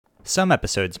Some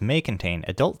episodes may contain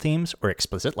adult themes or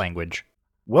explicit language.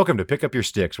 Welcome to Pick Up Your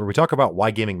Sticks, where we talk about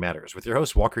why gaming matters, with your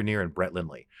hosts Walker Neer and Brett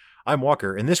Lindley. I'm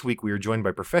Walker, and this week we are joined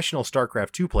by professional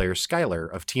StarCraft 2 player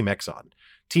Skylar of Team Exxon.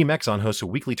 Team Exxon hosts a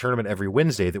weekly tournament every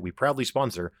Wednesday that we proudly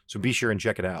sponsor, so be sure and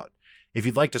check it out. If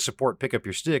you'd like to support Pick Up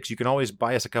Your Sticks, you can always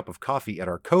buy us a cup of coffee at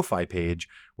our Ko-Fi page,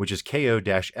 which is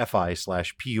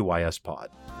ko-fi/PUYSpod.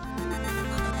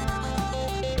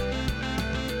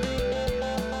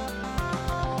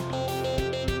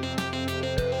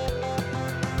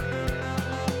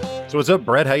 So what's up,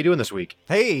 Brett? How you doing this week?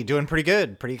 Hey, doing pretty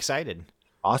good. Pretty excited.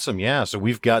 Awesome, yeah. So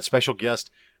we've got special guest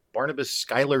Barnabas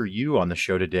Skylar Yu on the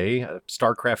show today, a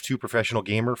StarCraft 2 professional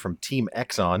gamer from Team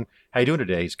Exxon. How you doing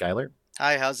today, Skylar?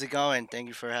 Hi, how's it going? Thank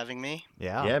you for having me.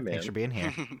 Yeah, man. Thanks for being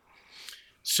here.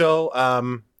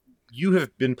 So, you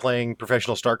have been playing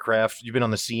professional StarCraft. You've been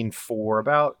on the scene for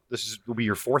will be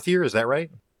your fourth year, is that right?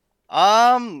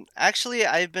 Actually,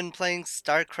 I've been playing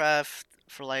StarCraft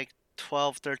for like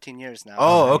 12, 13 years now.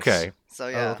 Oh, nice. okay. So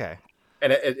yeah. Oh, okay.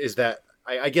 And is that,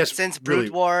 I guess... Since really...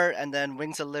 Brood War, and then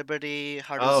Wings of Liberty,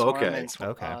 Heart of Swarm, okay. and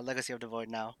Okay. Legacy of the Void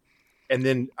now. And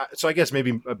then, so I guess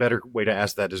maybe a better way to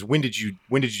ask that is when did you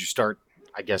start,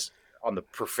 I guess, on the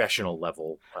professional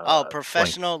level?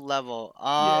 Professional level.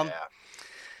 Yeah.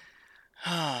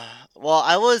 Well,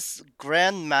 I was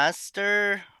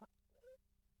Grandmaster.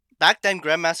 Back then,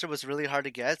 Grandmaster was really hard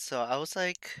to get, so I was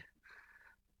like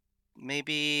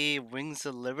maybe Wings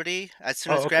of Liberty. As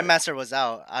soon as okay. Grandmaster was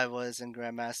out, I was in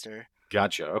Grandmaster.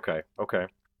 Gotcha. Okay.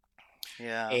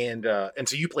 Yeah. And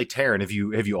so you play Terran. Have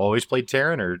you always played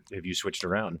Terran, or have you switched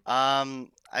around?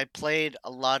 I played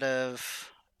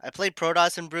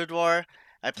Protoss in Brood War.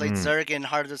 I played Zerg in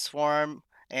Heart of the Swarm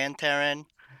and Terran,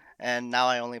 and now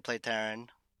I only play Terran.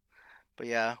 But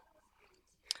yeah.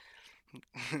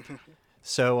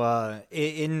 So,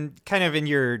 in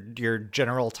your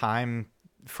general time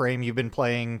frame, you've been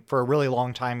playing for a really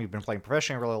long time. You've been playing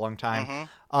professionally a really long time.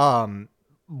 Mm-hmm.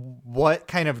 What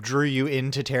kind of drew you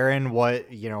into Terran? Why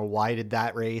did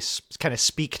that race kind of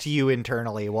speak to you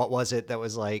internally? What was it that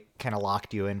was like kind of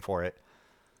locked you in for it?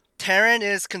 Terran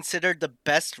is considered the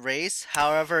best race.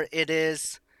 However, it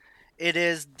is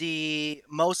the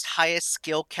most highest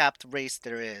skill capped race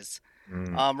there is.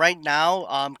 Right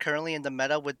now, currently in the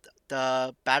meta with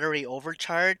the battery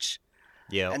overcharge.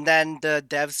 Yeah. And then the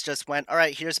devs just went, all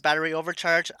right, here's battery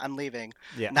overcharge. I'm leaving.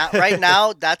 Yeah. Right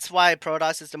now, that's why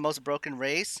Protoss is the most broken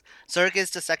race. Zerg is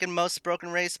the second most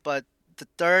broken race, but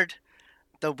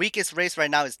the weakest race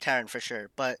right now is Terran for sure.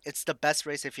 But it's the best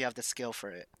race if you have the skill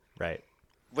for it. Right.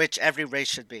 Which every race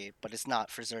should be, but it's not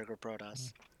for Zerg or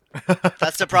Protoss.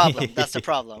 That's the problem. That's the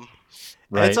problem.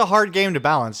 Right. It's a hard game to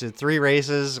balance. It's 3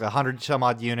 races, 100 some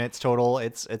odd units total.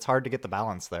 It's hard to get the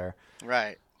balance there.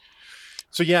 Right.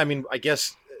 So yeah, I mean, I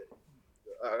guess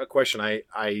a question I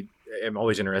am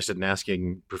always interested in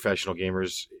asking professional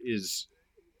gamers is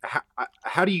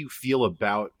how do you feel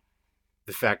about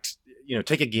the fact,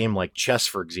 take a game like chess,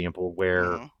 for example,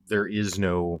 where there is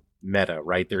no meta,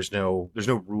 right? There's no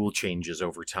rule changes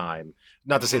over time.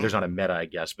 Not to say there's not a meta, I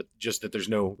guess, but just that there's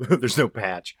no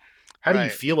patch. How do you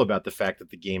feel about the fact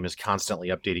that the game is constantly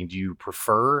updating? Do you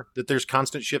prefer that there's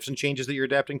constant shifts and changes that you're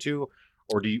adapting to?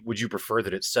 Or would you prefer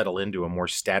that it settle into a more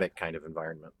static kind of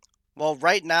environment? Well,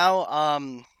 right now,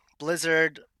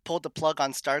 Blizzard pulled the plug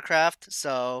on StarCraft,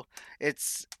 so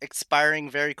it's expiring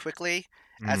very quickly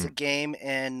as a game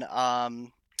in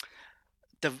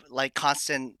the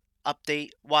constant update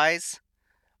wise.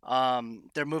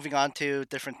 They're moving on to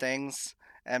different things,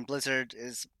 and Blizzard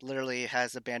has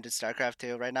abandoned StarCraft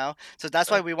 2 right now. So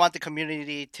that's why we want the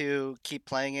community to keep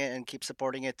playing it and keep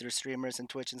supporting it through streamers and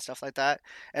Twitch and stuff like that.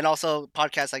 And also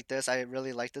podcasts like this. I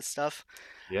really like this stuff.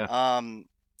 Yeah.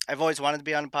 I've always wanted to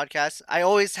be on a podcast. I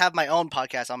always have my own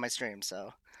podcast on my stream,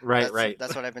 so right.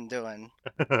 That's what I've been doing.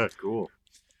 Cool.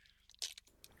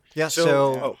 Yeah.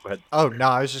 Go ahead. Oh no,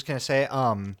 I was just gonna say,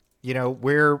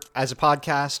 we're as a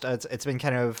podcast, it's been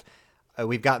kind of.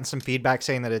 We've gotten some feedback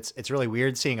saying that it's really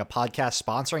weird seeing a podcast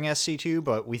sponsoring SC2,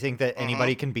 but we think that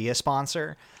anybody can be a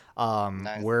sponsor.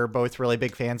 Nice. We're both really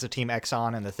big fans of Team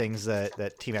Exxon and the things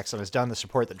that Team Exxon has done, the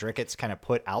support that Dricket's kind of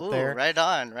put out there. Right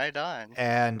on.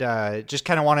 And just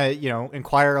kind of want to,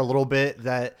 inquire a little bit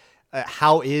that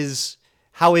how is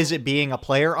it being a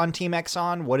player on Team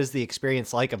Exxon? What is the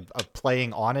experience like of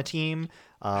playing on a team?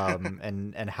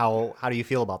 And how do you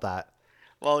feel about that?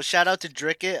 Well, shout out to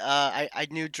Dricket. I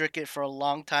knew Dricket for a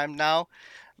long time now.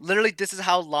 Literally, this is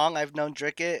how long I've known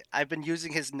Dricket. I've been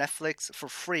using his Netflix for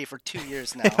free for 2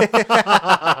 years now.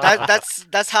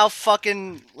 That's how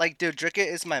fucking dude.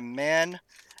 Dricket is my man.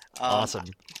 Awesome.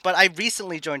 But I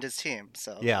recently joined his team,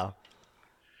 so yeah.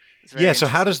 It's very Yeah. So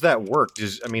how interesting. does that work?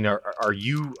 Are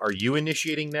you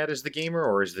initiating that as the gamer,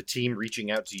 or is the team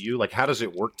reaching out to you? Like, how does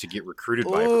it work to get recruited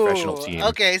by a professional Ooh, team?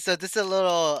 okay, so this is a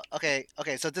little okay,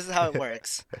 so this is how it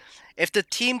works. If the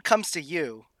team comes to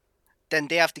you, then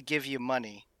they have to give you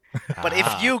money. But if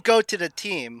Ah, you go to the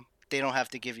team, they don't have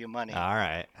to give you money. all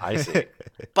right. I see.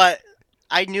 But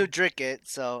I knew Dricket,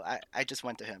 so I just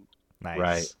went to him. Right.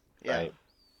 Nice. Yeah. Right.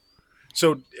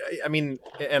 So, I mean,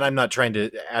 and I'm not trying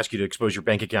to ask you to expose your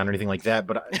bank account or anything like that,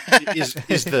 but is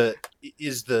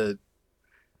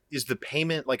the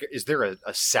payment, like, is there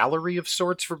a salary of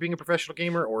sorts for being a professional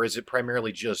gamer, or is it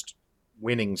primarily just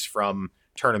winnings from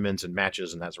tournaments and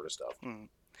matches and that sort of stuff? Hmm.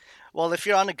 Well, if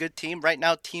you're on a good team, right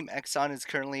now Team Exxon is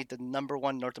currently the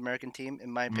 #1 North American team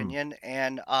in my Mm. opinion,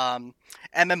 and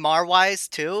MMR wise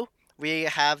too, we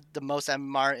have the most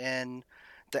MMR in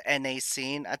the NA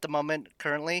scene at the moment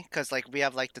currently, because like we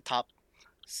have like the top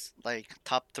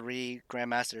 3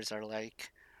 grandmasters are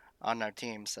like on our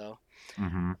team. So,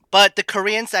 Mm-hmm. but the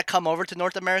Koreans that come over to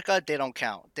North America, they don't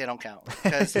count. They don't count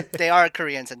because they are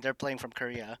Koreans and they're playing from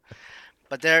Korea.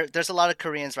 But there's a lot of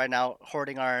Koreans right now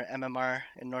hoarding our MMR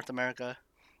in North America.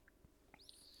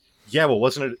 Yeah, well,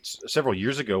 wasn't it several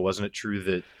years ago? Wasn't it true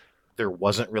that there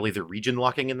wasn't really the region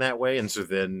locking in that way, and so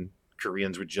then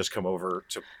Koreans would just come over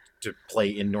to play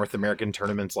in North American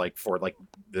tournaments, like for like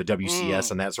the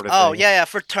WCS Mm. and that sort of Oh thing? yeah, yeah.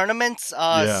 For tournaments,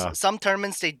 Yeah. some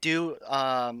tournaments they do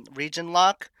region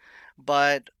lock,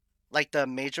 but like the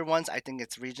major ones, I think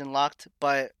it's region locked.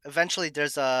 But eventually,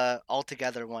 there's a all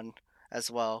together one as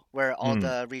well, where all Mm,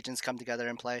 the regions come together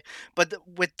and play. But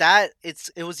with that,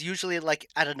 it was usually like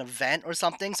at an event or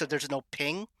something, so there's no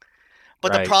ping.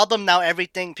 But the right. problem now,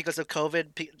 everything because of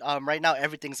COVID, right now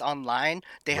everything's online.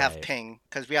 They have Right. ping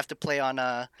because we have to play on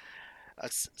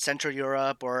Central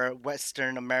Europe or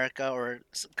Western America or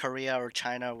Korea or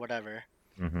China or whatever.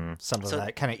 Mm-hmm. Some of So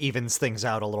that kind of evens things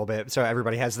out a little bit, so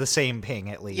everybody has the same ping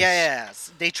at yeah, least. yeah, yeah.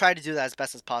 They try to do that as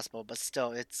best as possible, but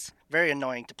still, it's very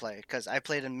annoying to play because I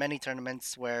played in many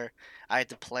tournaments where I had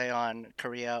to play on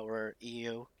Korea or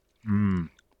EU. Mm.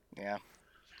 Yeah,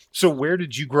 So, where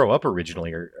did you grow up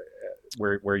originally, or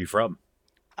where are you from?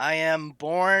 I am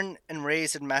born and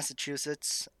raised in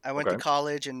Massachusetts. I went to Okay.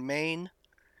 college in Maine,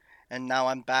 and now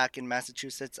I'm back in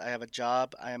Massachusetts. I have a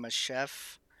job. I am a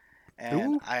chef,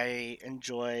 and Ooh, I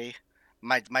enjoy.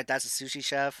 My dad's a sushi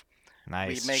chef.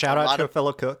 We nice. make a Shout out lot to of a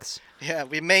fellow cooks. Yeah,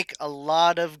 we make a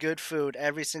lot of good food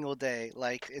every single day.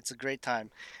 Like it's a great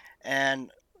time.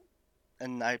 And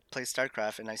I play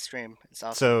StarCraft and I stream. It's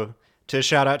awesome. So to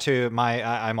shout out to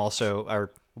I'm also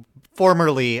or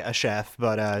formerly a chef,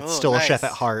 but Oh, still a chef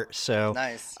at nice. heart. So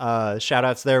Nice. shout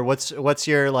outs there. What's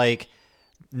your like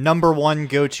number one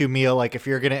go to meal? Like if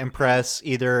you're gonna impress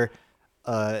either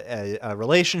a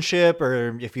relationship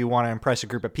or if you want to impress a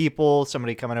group of people,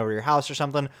 somebody coming over to your house or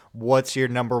something, what's your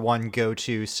number one go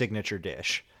to signature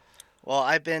dish? Well,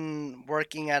 I've been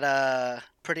working at a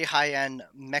pretty high-end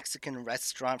Mexican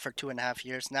restaurant for 2.5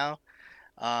 years now.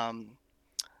 Um,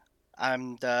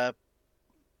 I'm the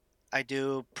I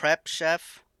do prep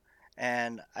chef,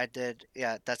 and I did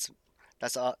yeah. That's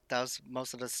all. That was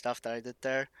most of the stuff that I did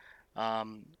there.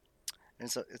 Um,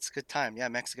 and so it's a good time. Yeah,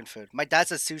 Mexican food. My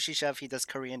dad's a sushi chef. He does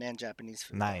Korean and Japanese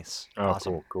food though. Nice, Oh, awesome.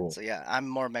 cool, cool. So yeah, I'm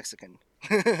more Mexican.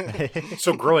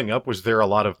 So, growing up, was there a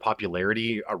lot of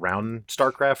popularity around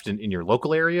StarCraft in your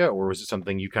local area, or was it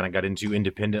something you kind of got into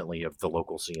independently of the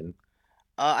local scene?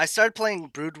 I started playing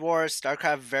Brood War,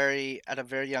 StarCraft at a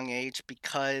very young age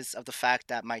because of the fact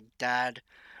that my dad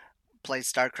played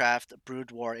StarCraft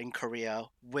Brood War in Korea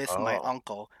with my Oh.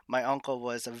 uncle. My uncle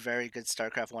was a very good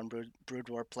StarCraft 1 Brood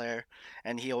War player,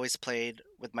 and he always played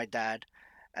with my dad.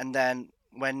 And then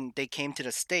when they came to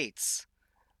the States,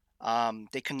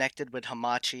 they connected with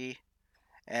Hamachi,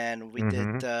 and we did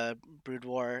Mm-hmm. the Brood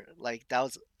War. Like that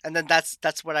was, and then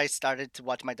that's what I started to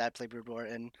watch my dad play Brood War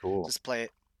and Cool. just play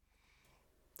it.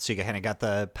 So you kind of got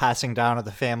the passing down of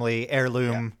the family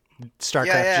Yeah. heirloom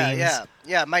Yeah, StarCraft yeah, genes. yeah,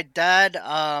 yeah. My dad,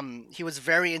 he was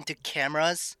very into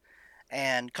cameras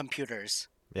and computers,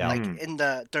 Yeah. like Mm.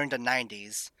 during the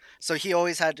 '90s. So he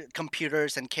always had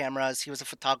computers and cameras. He was a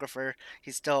photographer.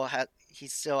 He still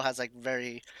has like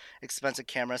very expensive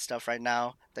camera stuff right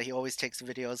now that he always takes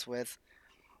videos with.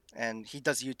 And he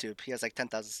does YouTube. He has like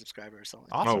 10,000 subscribers or something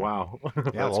like that. Oh, Awesome. wow.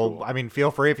 Yeah, That's well, cool. I mean,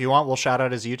 feel free if you want. We'll shout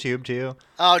out his YouTube too.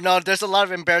 Oh no, there's a lot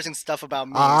of embarrassing stuff about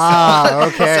me. Ah, So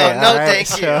okay. so no, All right.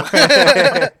 thank you.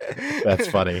 That's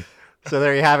funny. So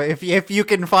there you have it. If you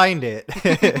can find it,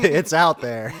 it's out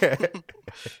there.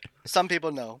 Some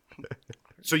people know.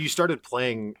 So, you started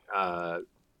playing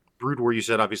Brood War, you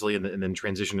said, obviously, and then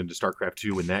transitioned into StarCraft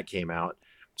 2 when that came out.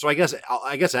 So, I guess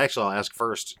actually I'll ask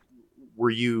first, were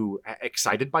you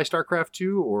excited by StarCraft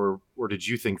 2, or did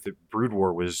you think that Brood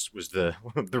War was the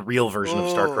the real version of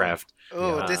Oh, StarCraft?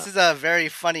 oh, Yeah. this is a very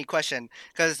funny question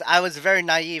because I was very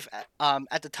naive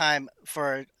at the time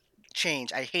for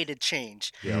change. I hated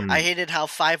change. Yep. I hated how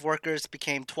 5 workers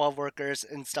became 12 workers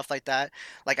and stuff like that.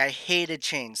 Like I hated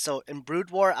change. So in Brood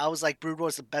War, I was like, Brood War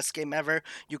is the best game ever.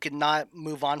 You cannot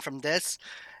move on from this.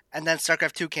 And then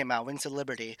StarCraft 2 came out, Wings of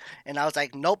Liberty, and I was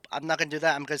like, nope, I'm not gonna do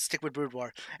that. I'm gonna stick with Brood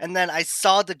War. And then I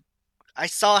saw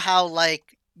how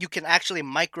like you can actually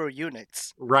micro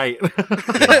units. Right.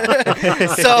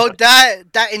 Yeah. So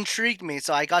that intrigued me.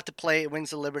 So I got to play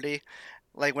Wings of Liberty,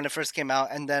 like when it first came out,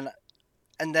 and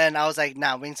then I was like,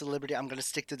 nah, Wings of Liberty, I'm gonna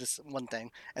stick to this one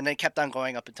thing, and then kept on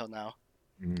going up until now.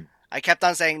 Mhm. I kept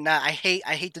on saying, nah, I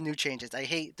hate the new changes. I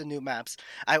hate the new maps.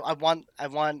 I want.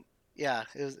 Yeah,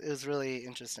 it was really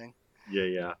interesting. Yeah,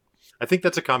 yeah. I think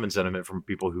that's a common sentiment from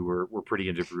people who were pretty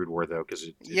into Brood War though, because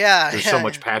Yeah, there's so yeah,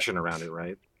 much passion around it,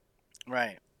 right?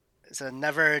 right. It's a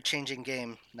never changing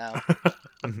game now.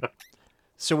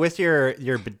 So with your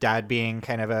dad being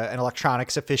kind of an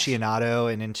electronics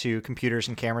aficionado and into computers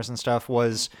and cameras and stuff,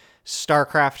 was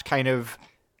StarCraft kind of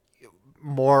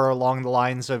more along the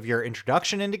lines of your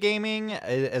introduction into gaming,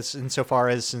 as insofar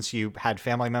as since you had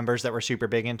family members that were super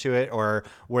big into it, or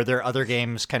were there other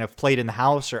games kind of played in the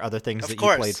house or other things Of that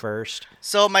course. you played first?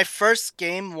 So my first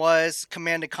game was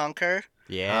Command and Conquer.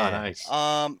 Yeah. Ah, nice.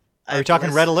 Um, Are we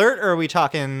talking Red Alert or are we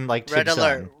talking like Red Tib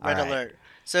Alert, Sun? Red All right. Alert.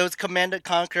 So it's Command and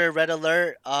Conquer, Red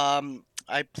Alert.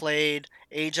 I played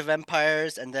Age of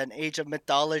Empires and then Age of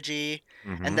Mythology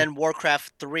Mhm. and then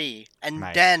Warcraft 3 and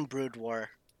Nice. then Brood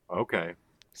War. Okay.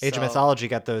 Age of So- Mythology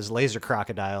got those laser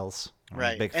crocodiles. I'm a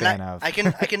Right. big And fan of. I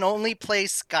can only play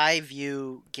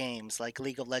Skyview games like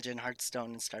League of Legends,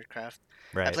 Hearthstone, and StarCraft.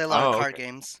 I Right. play a lot of Oh, card okay.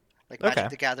 games like Okay. Magic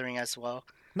the Gathering as well.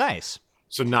 Nice.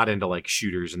 So not into like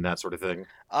shooters and that sort of thing.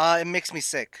 It makes me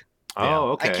sick. Yeah. Oh,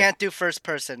 okay. I can't do first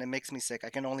person. It makes me sick. I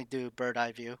can only do bird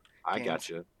eye view. I games.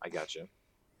 gotcha. I gotcha.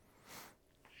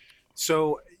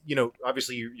 So,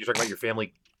 obviously you're talking about your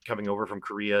family coming over from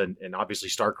Korea, and obviously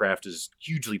StarCraft is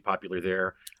hugely popular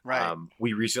there. Right.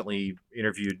 We recently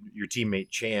interviewed your teammate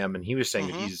Cham, and he was saying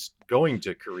that Mhm. he's going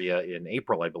to Korea in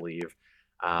April, I believe.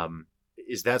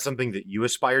 Is that something that you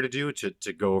aspire to do,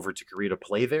 to go over to Korea to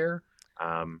play there?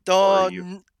 Or are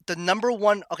you? The number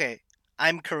one. Okay,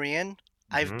 I'm Korean.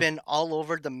 I've Mhm. been all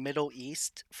over the Middle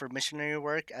East for missionary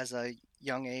work as a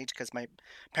young age because my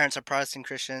parents are Protestant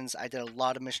Christians. I did a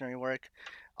lot of missionary work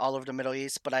all over the Middle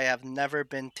East, but I have never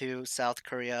been to South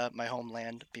Korea, my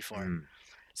homeland, before. Mm.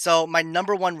 So my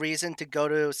number one reason to go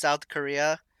to South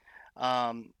Korea,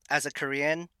 as a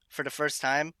Korean for the first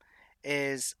time,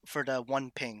 is for the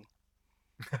one ping.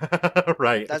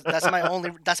 Right.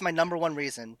 That's my number one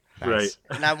reason. Nice. Right.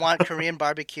 And I want Korean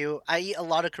barbecue. I eat a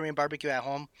lot of Korean barbecue at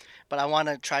home, but I want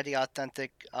to try the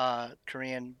authentic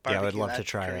Korean barbecue. Yeah, I would love to at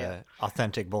try Korea. a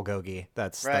authentic bulgogi.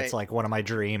 That's Right. like one of my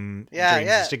dreams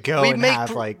Yeah, is to go We and make have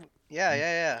Kor- like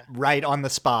Yeah. right on the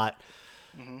spot.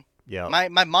 hmm Yeah. My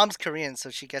mom's Korean, so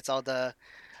she gets all the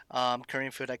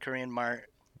Korean food at Korean Mart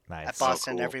Nice. at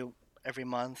Boston cool. every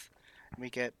month. We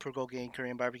get bulgogi and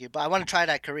Korean barbecue, but I want to try it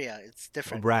at Korea. It's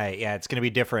different. Right. Yeah, it's going to be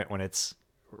different when it's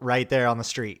right there on the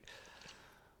street.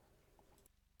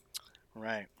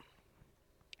 Right.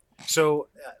 So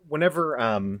whenever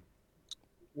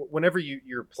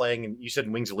you're playing, and you said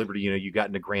in Wings of Liberty, you got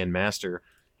into Grandmaster,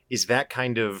 is that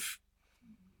kind of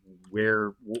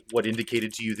what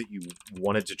indicated to you that you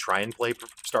wanted to try and play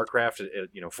StarCraft,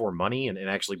 for money and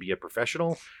actually be a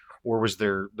professional, or was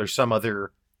there some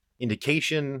other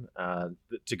indication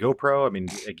to go pro? I mean,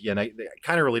 again, I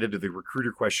kind of related to the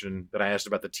recruiter question that I asked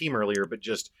about the team earlier, but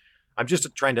I'm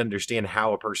just trying to understand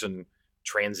how a person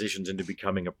transitions into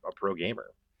becoming a pro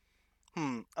gamer.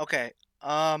 Okay.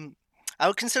 I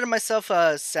would consider myself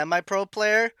a semi-pro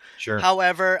player. Sure.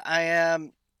 However, I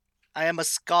am a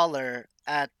scholar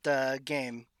at the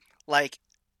game, like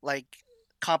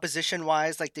composition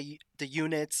wise, like the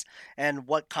units and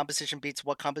what composition beats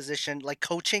what composition, like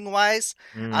coaching wise.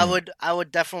 I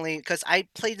would definitely, because I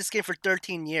played this game for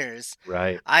 13 years.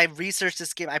 Right. I researched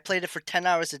this game. I played it for 10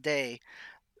 hours a day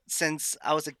since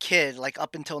I was a kid, like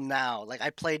up until now. Like I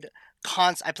played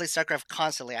StarCraft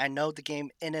constantly. I know the game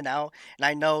in and out, and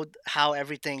I know how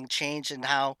everything changed and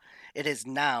how it is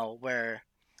now, where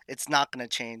it's not going to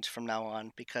change from now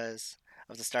on because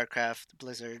of the StarCraft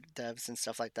Blizzard devs and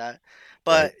stuff like that.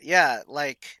 But yeah,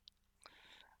 like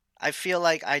I feel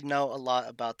like I know a lot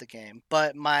about the game,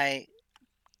 but my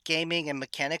gaming and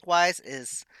mechanic wise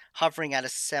is hovering at a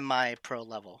semi pro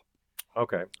level.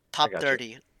 Okay. Top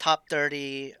gotcha.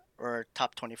 30 or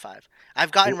top 25.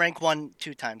 I've gotten Cool. rank 1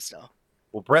 2 times though.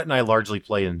 Well, Brett and I largely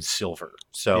play in silver,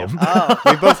 so Yeah.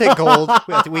 Oh, We both hit gold.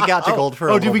 We got to gold for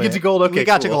a oh, little did we bit. get to gold? Okay, we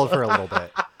got to cool. gold for a little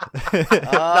bit.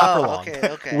 Not for oh, long. okay,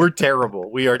 okay. We're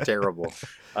terrible. We are terrible.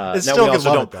 It's Now still we good also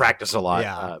love don't it, though. practice a lot.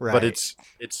 Yeah, But right. it's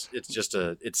just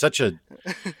it's such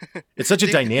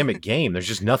a dynamic game. There's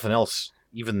just nothing else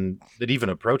even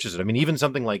approaches it. I mean, even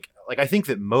something like I think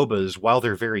that MOBAs, while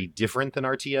they're very different than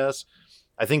RTS,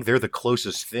 I think they're the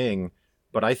closest thing.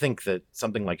 But I think that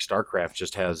something like StarCraft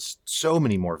just has so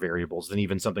many more variables than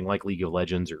even something like League of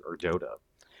Legends or Dota.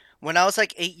 When I was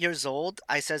like 8 years old,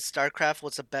 I said StarCraft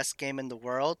was the best game in the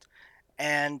world.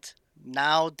 And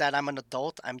now that I'm an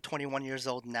adult, I'm 21 years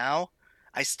old now.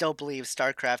 I still believe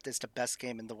StarCraft is the best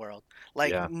game in the world.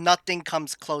 Like Yeah. nothing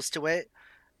comes close to it.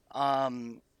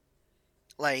 Um,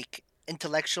 like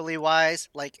intellectually wise,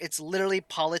 like it's literally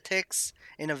politics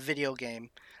in a video game.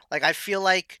 Like I feel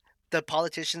like the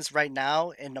politicians right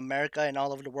now in America and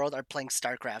all over the world are playing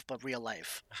StarCraft, but real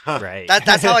life. Right.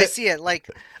 That's how I see it. Like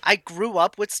I grew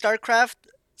up with StarCraft,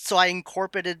 so I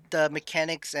incorporated the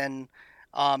mechanics and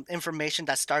information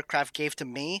that StarCraft gave to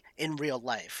me in real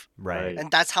life, Right.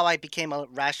 and that's how I became a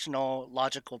rational,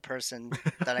 logical person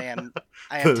that I am.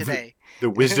 I am The- today. The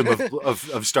wisdom of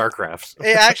StarCraft.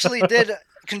 It actually did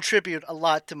contribute a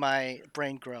lot to my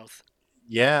brain growth.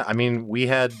 Yeah, I mean, we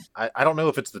had, I don't know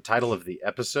if it's the title of the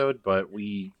episode, but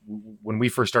when we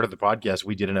first started the podcast,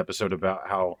 we did an episode about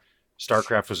how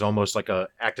StarCraft was almost like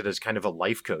acted as kind of a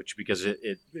life coach because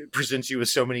it presents you with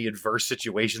so many adverse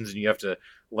situations and you have to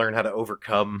learn how to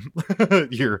overcome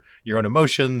your own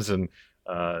emotions and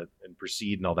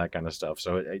proceed and all that kind of stuff.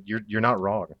 So you're not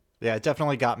wrong. Yeah, it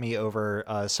definitely got me over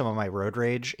some of my road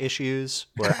rage issues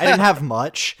where I didn't have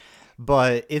much,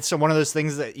 but it's one of those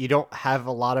things that you don't have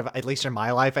a lot of, at least in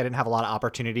my life, I didn't have a lot of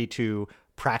opportunity to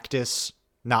practice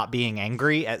not being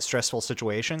angry at stressful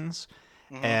situations.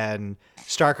 Mhm. And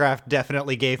StarCraft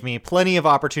definitely gave me plenty of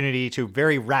opportunity to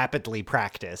very rapidly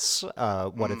practice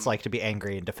what it's like to be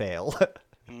angry and to fail.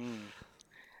 Mm.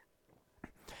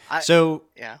 So,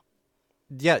 Yeah.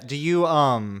 yeah, do you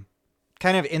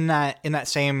kind of in that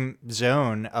same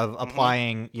zone of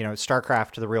applying,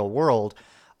 StarCraft to the real world,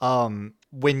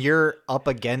 when you're up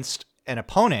against an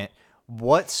opponent,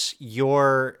 what's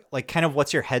your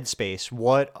what's your headspace?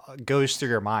 What goes through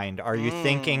your mind? Are you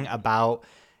thinking about,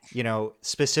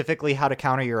 specifically how to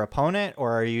counter your opponent,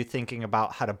 or are you thinking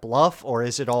about how to bluff, or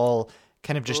is it all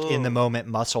kind of just in the Ooh. moment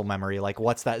muscle memory? Like,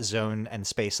 what's that zone and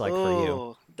space like for you?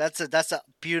 Ooh, that's a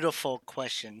beautiful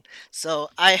question. So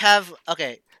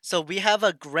so we have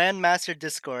a Grandmaster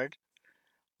Discord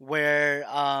where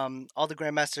all the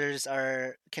Grandmasters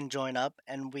are can join up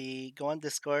and we go on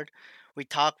Discord. We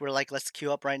talk, we're like, let's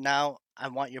queue up right now. I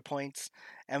want your points.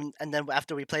 And then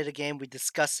after we play the game, we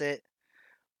discuss it.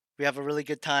 We have a really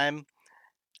good time.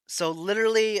 So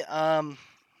literally, I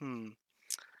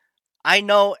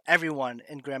know everyone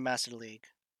in Grandmaster League,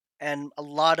 and a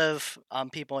lot of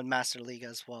people in Master League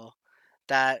as well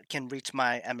that can reach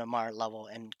my MMR level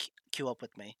and queue up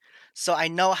with me. So I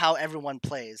know how everyone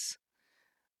plays.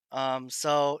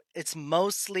 So it's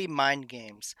mostly mind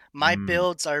games. My Mm.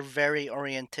 builds are very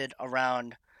oriented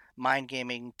around mind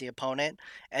gaming the opponent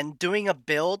and doing a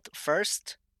build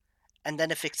first, and then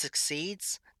if it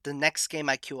succeeds, the next game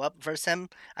I queue up versus him,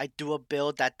 I do a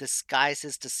build that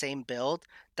disguises the same build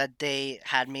that they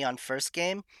had me on first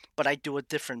game, but I do a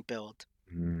different build.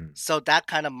 Mm. So that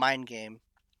kind of mind game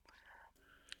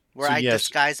where So I yes,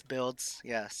 disguise builds,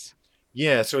 yes.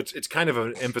 yeah. So it's kind of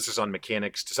an emphasis on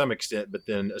mechanics to some extent, but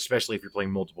then especially if you're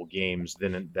playing multiple games,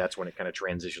 then that's when it kind of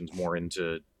transitions more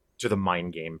into the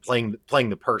mind game, playing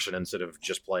the person instead of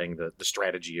just playing the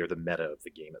strategy or the meta of the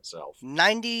game itself.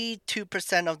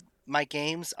 92% of my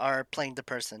games are playing the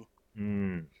person.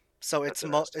 Mm. So That's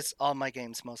interesting. it's all my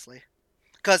games mostly.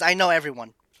 Cuz I know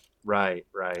everyone. Right.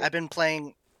 I've been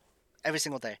playing every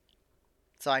single day.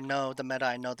 So I know the meta,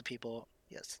 I know the people.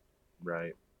 Yes.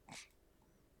 Right.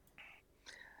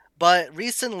 But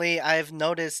recently, I've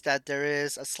noticed that there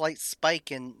is a slight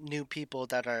spike in new people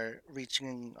that are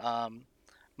reaching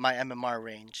my MMR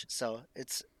range. So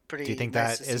it's Do you pretty think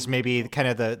nice that to see is new maybe people. kind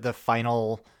of the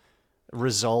final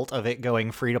result of it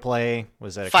going free to play?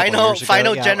 Was that a couple years ago?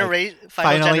 Final Yeah,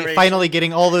 generation. finally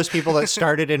getting all those people that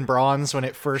started in bronze when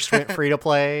it first went free to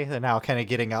play, and now kind of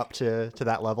getting up to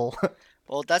that level.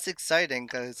 Well, that's exciting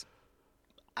because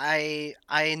I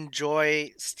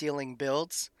enjoy stealing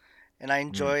builds, and I Mm.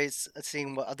 enjoy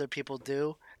seeing what other people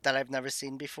do that I've never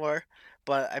seen before.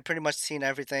 But I pretty much seen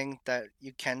everything that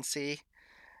you can see,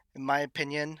 in my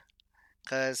opinion,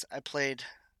 because I played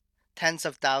tens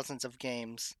of thousands of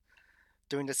games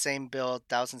doing the same build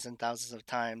thousands and thousands of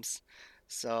times.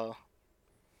 So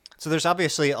So there's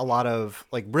obviously a lot of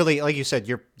like really, like you said,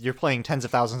 you're playing tens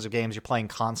of thousands of games. You're playing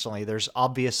constantly. There's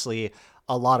obviously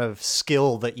a lot of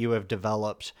skill that you have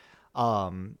developed.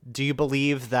 Do you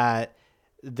believe that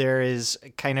there is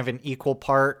kind of an equal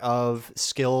part of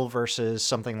skill versus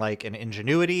something like an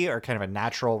ingenuity or kind of a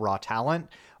natural raw talent?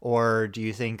 Or do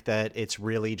you think that it's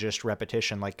really just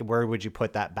repetition? Like, where would you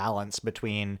put that balance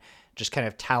between just kind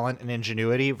of talent and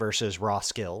ingenuity versus raw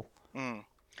skill?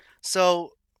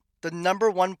 So the number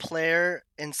one player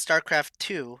in StarCraft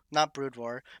 2, not Brood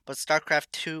War, but StarCraft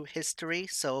 2 history,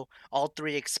 so all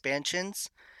three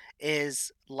expansions,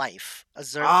 is Life. A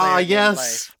Zerg Ah, player named yes.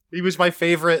 Life. He was my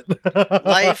favorite.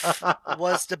 Life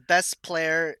was the best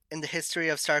player in the history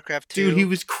of StarCraft 2. Dude, he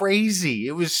was crazy.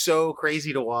 It was so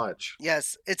crazy to watch.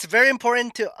 Yes, it's very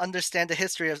important to understand the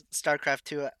history of StarCraft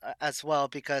 2 as well,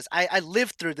 because I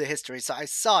lived through the history, so I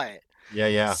saw it.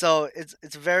 Yeah. So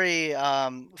it's very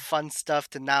fun stuff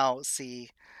to now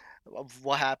see of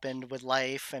what happened with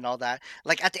Life and all that.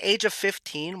 Like at the age of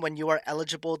 15, when you are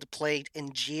eligible to play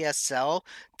in GSL,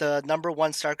 the number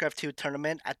one StarCraft 2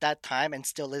 tournament at that time and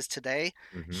still is today,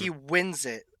 he wins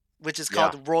it, which is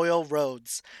called Royal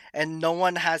Roads. And no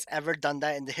one has ever done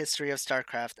that in the history of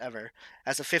StarCraft ever,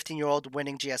 as a 15-year-old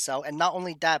winning GSL. And not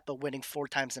only that, but winning 4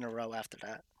 times in a row after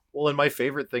that. Well, and my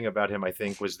favorite thing about him, I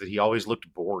think, was that he always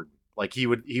looked bored. Like he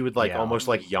would like almost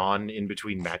like yawn in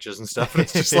between matches and stuff. And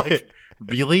it's just like,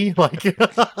 really? Like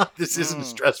this isn't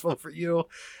stressful for you?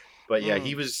 But yeah,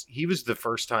 he was the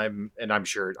first time, and I'm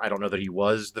sure, I don't know that he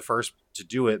was the first to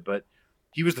do it, but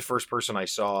he was the first person I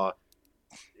saw,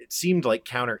 it seemed like,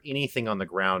 counter anything on the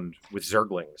ground with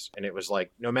Zerglings. And it was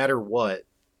like, no matter what,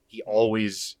 he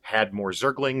always had more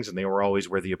Zerglings, and they were always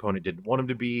where the opponent didn't want him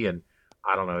to be. And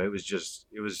I don't know, it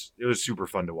was super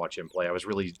fun to watch him play. I was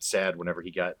really sad whenever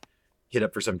he got hit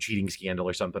up for some cheating scandal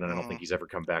or something, and I don't think he's ever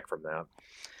come back from that.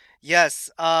 Yes.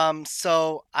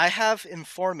 So I have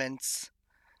informants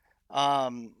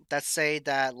that say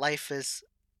that Life is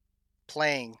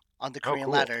playing on the Korean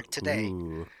cool. ladder today.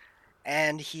 Ooh.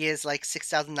 And he is like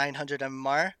 6,900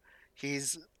 MMR.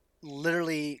 He's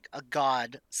literally a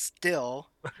god still.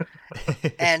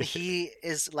 And he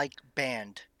is like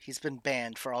banned. He's been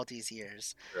banned for all these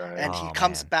years. Right. And he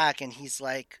comes back and he's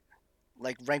like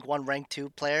rank 1, rank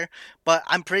 2 player, but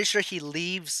I'm pretty sure he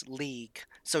leaves League,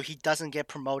 so he doesn't get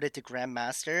promoted to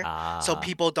Grandmaster, so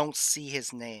people don't see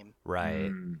his name.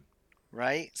 Right.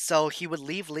 Right? So he would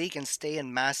leave League and stay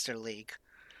in Master League.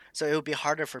 So it would be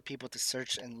harder for people to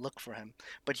search and look for him.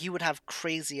 But he would have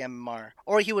crazy MMR.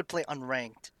 Or he would play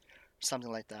unranked.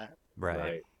 Something like that.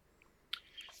 Right.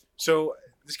 So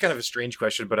this is kind of a strange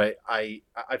question, but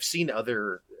I've seen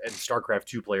other, and StarCraft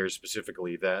 2 players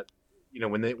specifically, that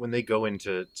when they go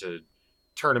into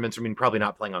tournaments, I mean, probably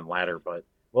not playing on ladder, but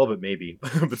maybe,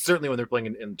 but certainly when they're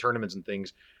playing in tournaments and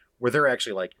things, where they're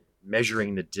actually like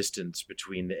measuring the distance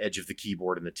between the edge of the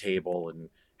keyboard and the table and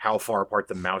how far apart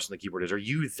the mouse and the keyboard is. Are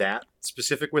you that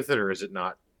specific with it, or is it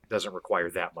not? Doesn't require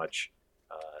that much?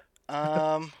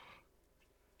 I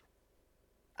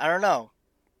don't know.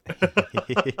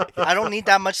 I don't need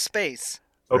that much space.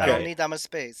 Okay. I don't need that much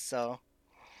space, so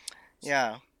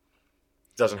yeah.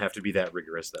 Doesn't have to be that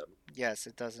rigorous then. Yes,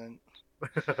 it doesn't.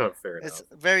 Fair enough. It's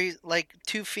very like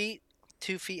 2 feet,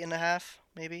 2.5 feet,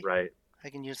 maybe. Right. I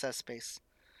can use that space.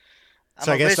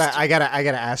 So I guess I gotta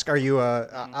ask: are you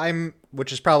I'm,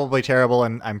 which is probably terrible,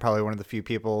 and I'm probably one of the few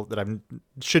people that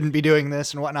shouldn't be doing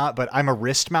this and whatnot. But I'm a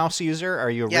wrist mouse user. Are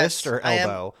you a wrist or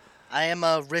elbow? I am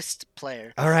a wrist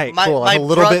player. All right, cool. I'm a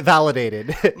little bit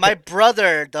validated. My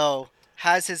brother though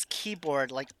has his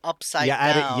keyboard like upside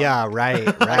down. Right.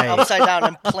 Like upside down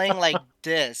and playing like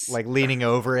this. Like leaning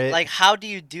over it. Like, how do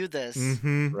you do this?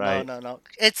 Right. No.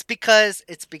 It's because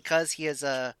he is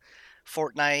a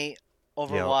Fortnite,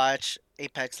 Overwatch,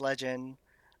 Apex Legend,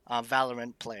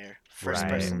 Valorant player, first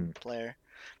person player.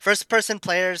 First person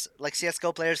players, like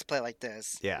CS:GO players, play like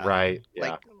this. Yeah. Right.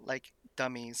 Yeah. Like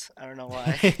dummies. I don't know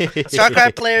why.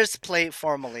 StarCraft players play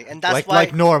formally, and that's why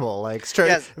like normal, like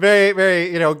very,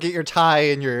 very. Get your tie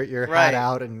and your hat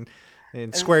out and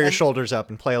square your shoulders up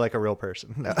and play like a real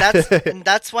person. No.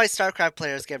 That's why StarCraft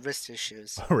players get wrist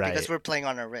issues, right? Because we're playing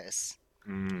on our wrists.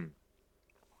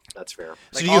 That's fair.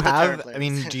 So do you have? I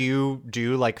mean, do you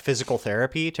do like physical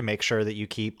therapy to make sure that you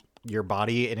keep your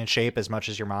body in shape as much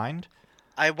as your mind?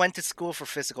 I went to school for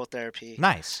physical therapy.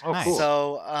 Nice. Oh, nice. Cool.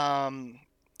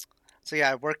 So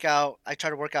yeah, I work out. I try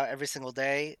to work out every single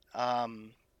day. I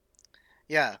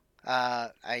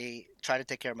try to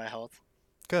take care of my health.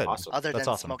 Good. Awesome. Other That's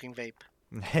than awesome. smoking vape.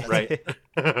 Right.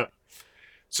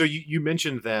 So you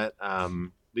mentioned that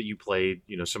that you played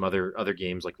some other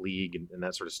games like League and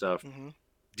that sort of stuff. Mm-hmm.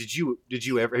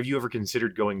 have you ever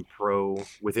considered going pro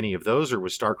with any of those, or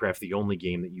was StarCraft the only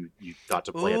game that you thought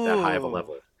to play at that high of a Ooh.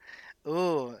 level?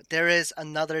 Ooh, there is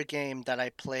another game that I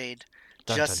played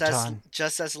Dun dun dun.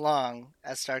 just as long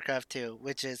as StarCraft 2,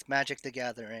 which is Magic the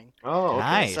Gathering. Oh, okay.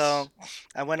 Nice. So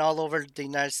I went all over the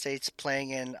United States playing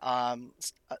in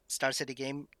Star City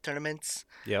game tournaments.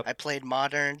 Yep. I played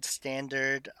Modern,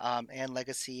 Standard, and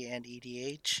Legacy and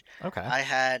EDH. Okay. I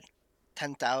had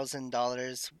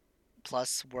 $10,000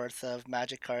 plus worth of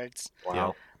Magic cards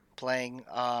Wow. playing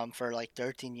for like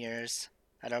 13 years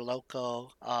at our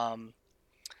local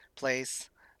place,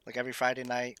 like every Friday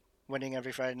night, winning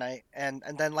every Friday night, and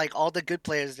then like all the good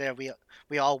players there,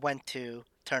 we all went to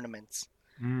tournaments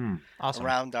Mm. Awesome.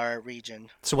 around our region.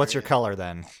 So what's your area. color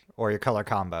then, or your color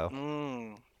combo?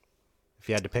 Mm. If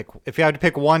you had to pick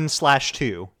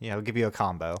 1/2, I'll give you a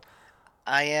combo.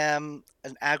 I am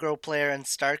an aggro player in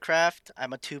StarCraft.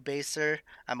 I'm a 2-baser.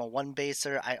 I'm a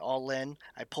 1-baser. I all in.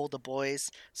 I pull the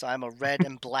boys. So I'm a red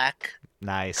and black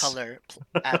Nice. color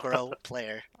aggro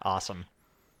player. Awesome.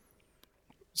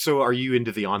 So, are you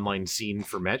into the online scene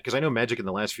for Magic? Because I know Magic in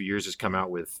the last few years has come out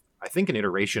with, I think, an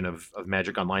iteration of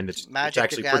Magic Online that's Magic the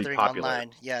actually pretty Gathering popular.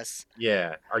 online. Yes.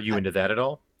 Yeah. Are you into that at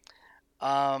all?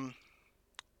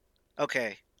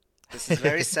 Okay. This is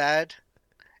very sad.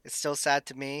 It's still sad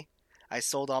to me. I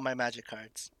sold all my Magic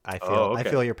cards. I okay.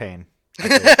 feel your pain. I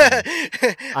feel your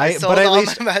pain. I sold but at all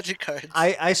least my Magic cards.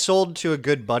 I sold to a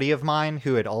good buddy of mine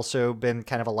who had also been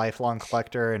kind of a lifelong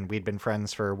collector, and we'd been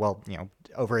friends for,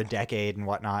 over a decade and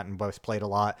whatnot, and both played a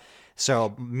lot.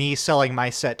 So me selling my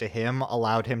set to him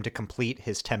allowed him to complete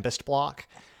his Tempest block.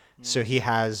 So he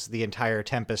has the entire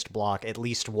Tempest block, at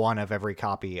least one of every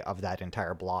copy of that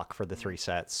entire block for the 3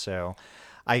 sets. So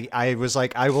I was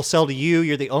like, I will sell to you.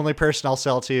 You're the only person I'll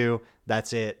sell to.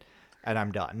 That's it. And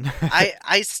I'm done.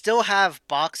 I still have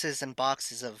boxes and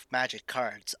boxes of Magic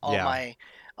cards. All Yeah.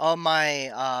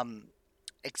 my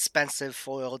expensive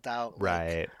foiled out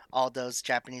Right. all those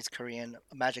Japanese Korean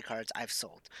Magic cards I've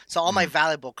sold. So all my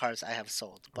valuable cards I have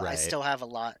sold, but I Right. still have a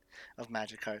lot of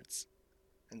Magic cards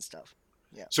and stuff.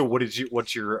 So,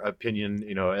 what's your opinion?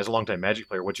 As a longtime Magic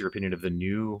player, what's your opinion of the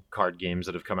new card games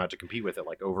that have come out to compete with it,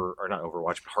 like not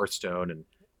Overwatch, but Hearthstone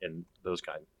and those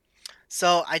kind?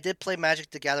 So I did play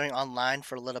Magic the Gathering online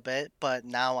for a little bit, but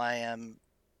now I am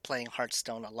playing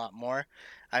Hearthstone a lot more.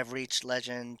 I've reached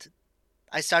Legend.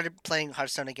 I started playing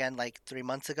Hearthstone again like 3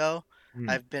 months ago. Hmm.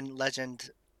 I've been Legend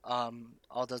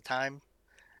all the time,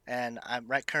 and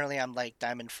currently I'm like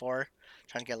Diamond 4,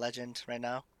 trying to get Legend right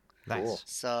now. Nice. Cool.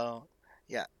 So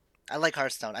yeah, I like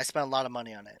Hearthstone. I spent a lot of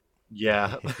money on it.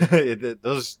 Yeah,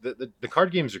 the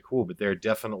card games are cool, but they're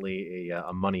definitely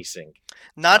a money sink.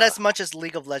 Not as much as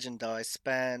League of Legends though. I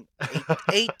spent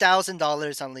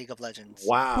 $8,000 on League of Legends.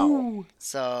 Wow.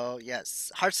 So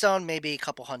yes, Hearthstone maybe a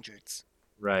couple hundreds.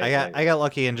 Right. I got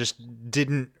lucky and just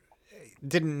didn't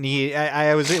need.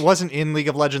 It wasn't in League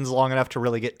of Legends long enough to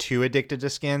really get too addicted to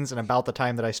skins, and about the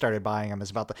time that I started buying them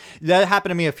is that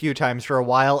happened to me a few times. For a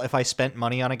while, if I spent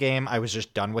money on a game, I was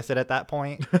just done with it at that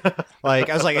point. Like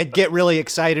I was like, I'd get really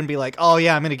excited and be like, oh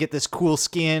yeah, I'm gonna get this cool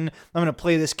skin. I'm gonna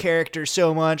play this character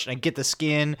so much, and I get the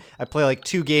skin. I play like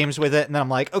 2 games with it, and then I'm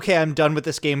like, okay, I'm done with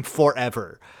this game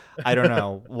forever. I don't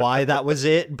know why that was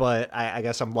it, but I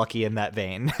guess I'm lucky in that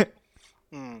vein.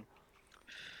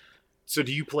 So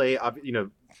do you play,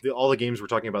 all the games we're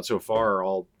talking about so far are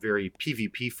all very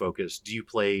PvP focused. Do you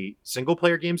play single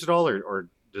player games at all, or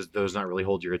does those not really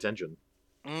hold your attention?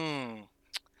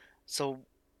 So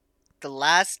the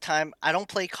last time I don't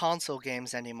play console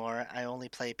games anymore. I only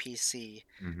play PC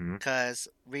Mm-hmm. because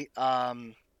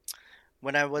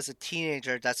when I was a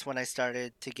teenager, that's when I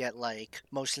started to get like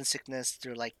motion sickness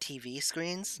through like TV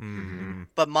screens. Mhm.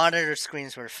 But monitor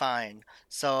screens were fine.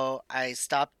 So I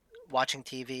stopped watching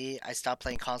TV. I stopped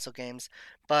playing console games.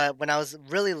 But when I was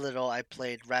really little, I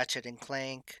played Ratchet and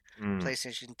Clank, Mm.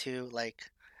 PlayStation 2,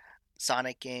 like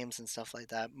Sonic games and stuff like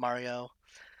that. Mario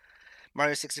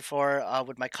 64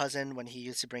 with my cousin when he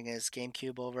used to bring his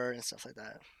GameCube over and stuff like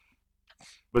that.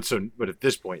 But at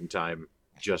this point in time,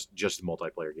 just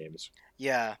multiplayer games.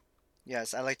 Yeah.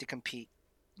 Yes, I like to compete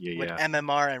with Yeah.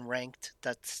 MMR and ranked.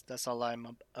 That's all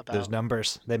I'm about. Those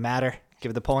numbers, they matter.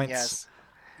 Give the points. Yes.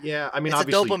 Yeah. I mean, It's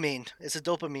obviously, a dopamine. It's a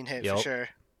dopamine hit Yep. for sure.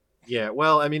 yeah.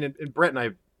 Well, I mean, and Brett and I,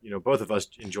 both of us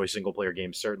enjoy single player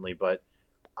games certainly, but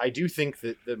I do think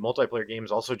that multiplayer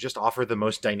games also just offer the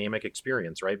most dynamic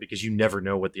experience, right? Because you never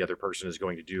know what the other person is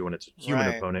going to do when it's a human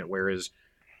Right. opponent. Whereas,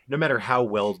 no matter how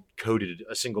well coded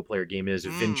a single player game is,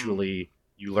 eventually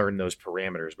you learn those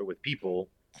parameters. But with people,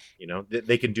 You know,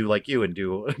 they can do like you and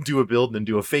do do a build and then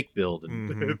do a fake build, and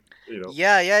Mhm. you know.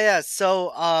 Yeah.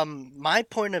 So, my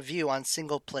point of view on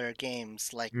single player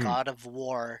games like Mm. God of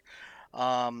War,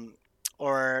 um,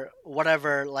 or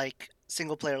whatever, like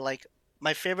single player, like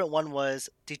my favorite one was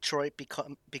Detroit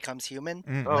Becomes Human.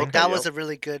 Mm, Oh, Like okay, that yeah, was a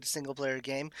really good single player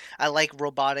game. I like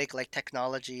robotic, like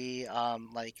technology,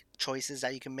 like choices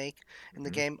that you can make in the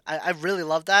hmm, game. I really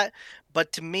love that.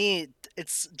 But to me,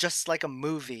 it's just like a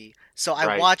movie. So I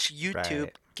right. watch YouTube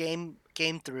right. game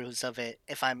throughs of it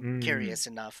if I'm Mm, curious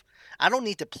enough. I don't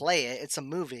need to play it. It's a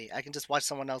movie. I can just watch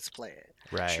someone else play it.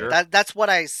 Right. sure, That's what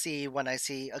I see when I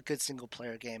see a good single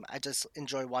player game. I just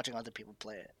enjoy watching other people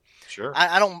play it. sure.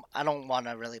 I don't want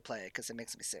to really play it because it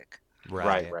makes me sick. Right,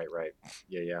 Right. right, right.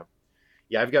 Yeah, yeah,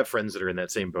 yeah. I've got friends that are in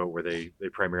that same boat where they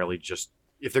primarily just,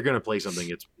 if they're going to play something,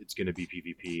 it's going to be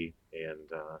PvP, and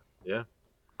yeah,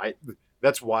 I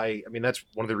that's why, I mean, that's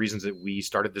one of the reasons that we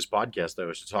started this podcast, though,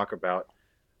 is to talk about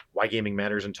why gaming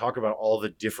matters and talk about all the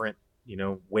different, you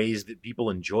know, ways that people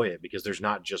enjoy it, because there's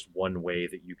not just one way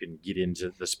that you can get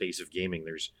into the space of gaming.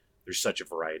 There's such a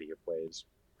variety of ways.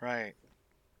 Right.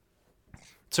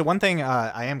 So one thing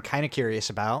I am kind of curious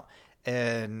about,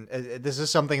 and this is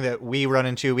something that we run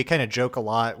into. We kind of joke a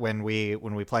lot when we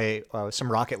play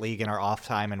some Rocket League in our off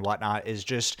time and whatnot. Is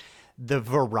just the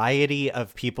variety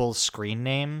of people's screen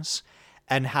names,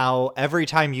 and how every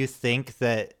time you think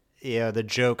that, the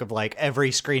joke of like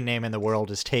every screen name in the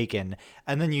world is taken,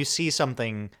 and then you see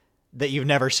something that you've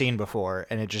never seen before,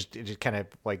 and it just kind of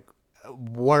like,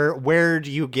 where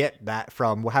do you get that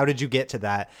from? How did you get to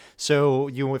that? So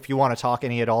if you want to talk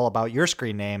any at all about your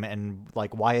screen name and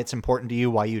like why it's important to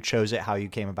you, why you chose it, how you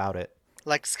came about it.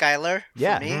 Like Skylar for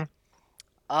Yeah. Hmm. me.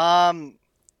 Um,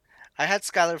 I had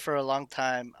Skylar for a long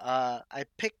time. I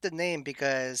picked the name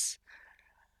because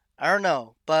I don't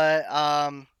know, but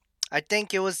I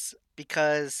think it was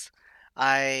because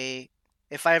I,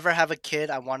 if I ever have a kid,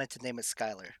 I wanted to name it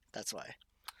Skylar. That's why.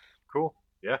 Cool.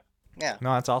 Yeah. Yeah,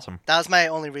 No, that's awesome. that was my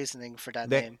only reasoning for that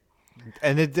That, name.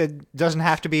 and it doesn't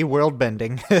have to be world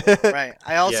bending. Right.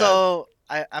 Yeah.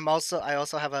 I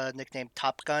also have a nickname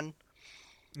Top Gun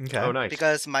Oh, Okay. nice.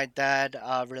 because my dad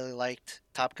really liked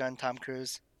Top Gun, Tom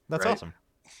Cruise. That's Right. awesome.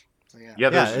 So yeah. Yeah.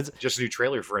 Yeah, There's it's just a new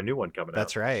trailer for a new one coming out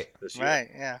that's right. this year. Right.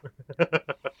 Yeah.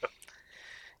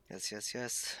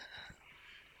 Yes.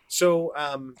 So,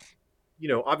 you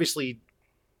know, obviously,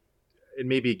 and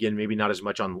maybe again, maybe not as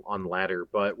much on ladder,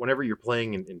 but whenever you're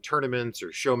playing in tournaments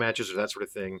or show matches or that sort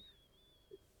of thing,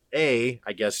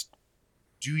 I guess,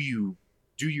 do you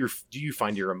do you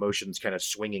find your emotions kind of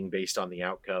swinging based on the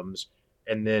outcomes,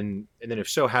 and then if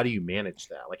so, how do you manage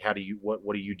that? Like, how do you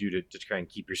what do you do to try and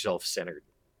keep yourself centered,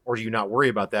 or do you not worry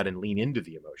about that and lean into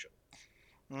the emotion?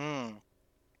 Mm.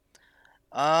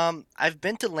 I've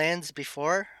been to lands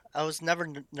before. I was never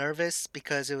nervous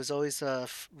because it was always a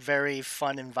very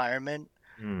fun environment.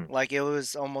 Hmm. Like it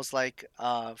was almost like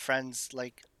friends,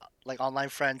 like online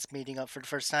friends meeting up for the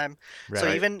first time. So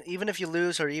Right. Right. even if you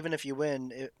lose or even if you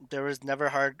win, there was never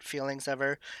hard feelings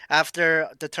ever. After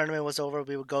the tournament was over,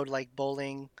 we would go to like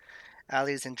bowling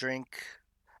alleys and drink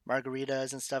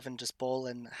margaritas and stuff and just bowl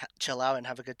and chill out and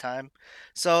have a good time.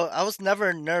 So I was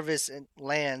never nervous in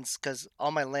lands because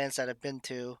all my lands that I've been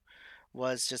to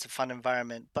was just a fun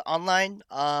environment. But online,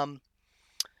 I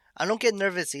don't get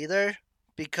nervous either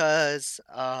because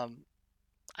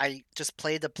I just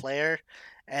play the player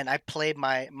and I play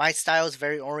my style is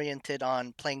very oriented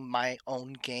on playing my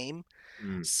own game.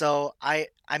 Hmm. So I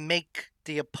make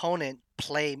the opponent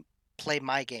play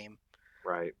my game.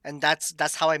 Right. And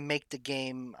that's how I make the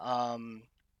game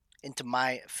into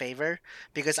my favor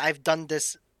because I've done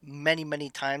this many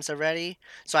times already,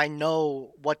 so I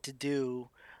know what to do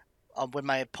when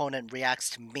my opponent reacts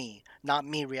to me, not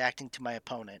me reacting to my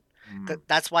opponent. Hmm.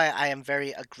 That's why I am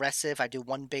very aggressive. I do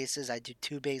one bases, I do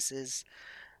two bases,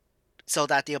 so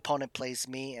that the opponent plays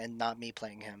me and not me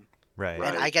playing him, Right. and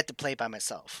Right. I get to play by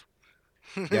myself.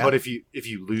 Yeah. But if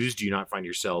you lose, do you not find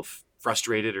yourself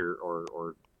frustrated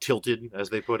or tilted, as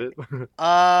they put it?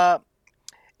 uh,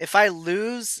 if I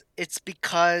lose, it's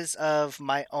because of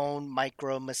my own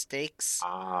micro mistakes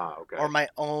Ah, okay. or my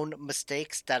own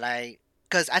mistakes that I.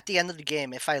 Because at the end of the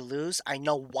game, if I lose, I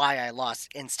know why I lost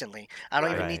instantly. I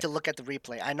don't even Right. need Right. to look at the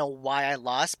replay. I know why I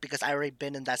lost because I already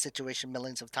been in that situation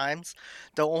millions of times.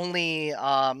 The only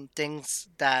things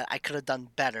that I could have done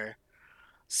better.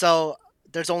 So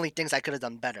there's only things I could have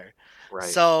done better. Right.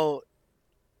 So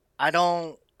I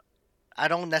don't. I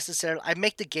don't necessarily. I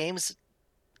make the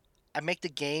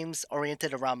games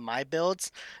oriented around my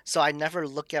builds, so I never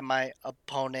look at my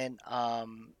opponent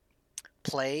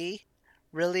play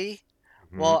really.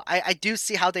 Hmm. Well, I do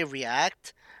see how they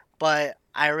react, but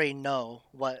I already know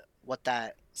what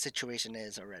that situation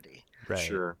is already. Right.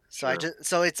 Sure, So sure.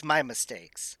 so it's my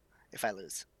mistakes if I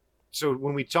lose. So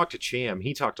when we talked to Cham,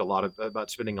 he talked a lot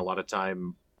about spending a lot of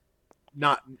time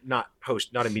not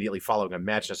immediately following a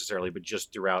match necessarily, but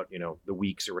just throughout the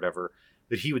weeks or whatever,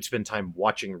 that he would spend time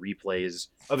watching replays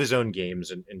of his own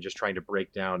games and just trying to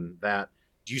break down that.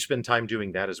 Do you spend time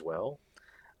doing that as well?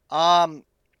 Um,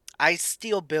 I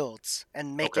steal builds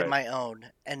and make it Okay. my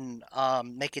own and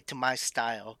make it to my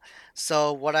style.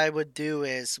 So what I would do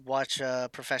is watch a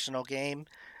professional game,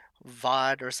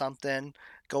 VOD or something,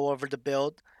 go over the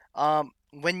build.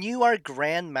 When you are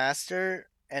Grandmaster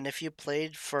and if you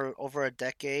played for over a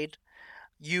decade,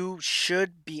 you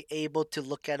should be able to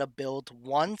look at a build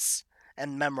once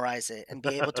and memorize it and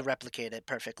be able to replicate it Right.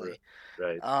 perfectly.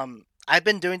 Right. I've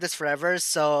been doing this forever,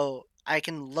 so I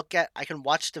can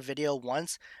watch the video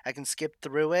once, I can skip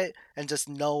through it and just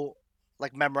know,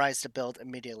 like memorize the build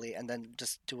immediately, and then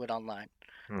just do it online,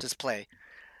 Hmm. just play.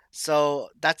 So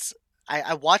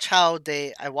I watch how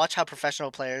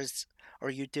professional players or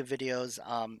YouTube videos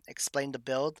explain the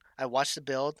build. I watch the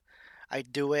build, I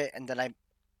do it, and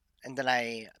then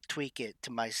I tweak it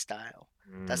to my style.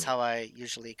 That's Mm, how I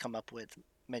usually come up with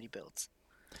many builds.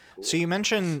 So cool. you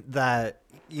mentioned that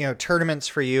tournaments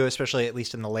for you, especially at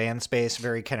least in the land space,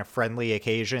 very kind of friendly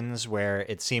occasions where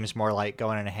it seems more like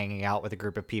going and hanging out with a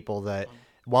group of people that,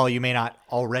 while you may not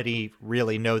already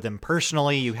really know them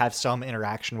personally, you have some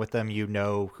interaction with them, you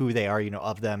know who they are, you know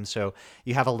of them, so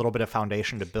you have a little bit of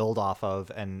foundation to build off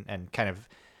of and kind of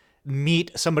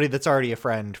meet somebody that's already a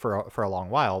friend for a long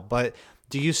while. But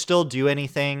do you still do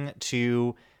anything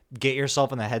to get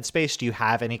yourself in the headspace? Do you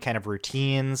have any kind of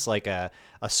routines, like a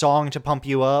song to pump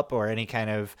you up, or any kind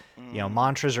of Mm,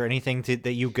 mantras or anything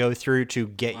that you go through to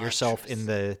get yourself in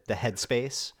mantras. the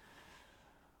headspace?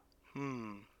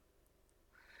 Hmm.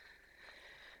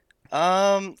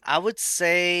 I would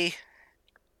say,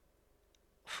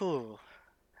 whew,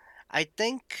 I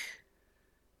think,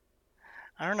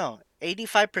 I don't know,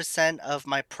 85% of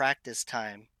my practice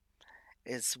time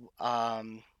is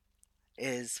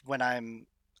is when I'm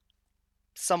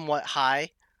somewhat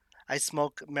high. I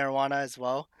smoke marijuana as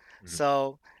well. Mhm.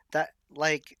 So that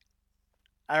like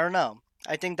I don't know.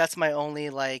 I think that's my only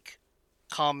like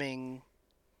calming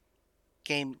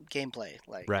gameplay.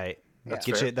 Like, Right. That's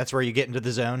yeah. Get you. fair. That's where you get into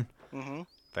the zone. Mhm.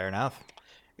 Fair enough.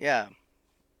 Yeah.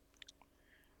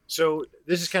 So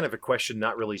this is kind of a question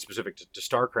not really specific to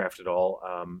StarCraft at all.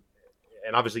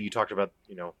 And obviously, you talked about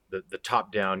the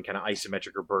top down kind of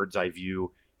isometric or bird's eye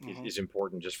view Mhm. is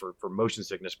important just for motion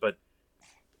sickness. But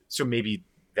so maybe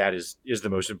that is the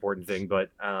most important thing.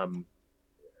 But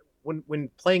when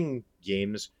playing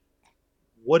games,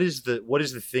 what is the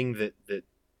thing that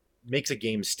makes a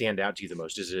game stand out to you the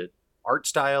most? Is it art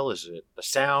style? Is it the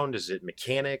sound? Is it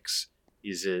mechanics?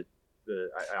 Is it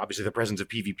obviously the presence of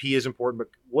PvP is important, but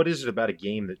what is it about a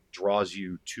game that draws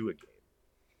you to a game?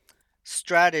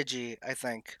 Strategy, I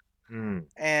think. Mm,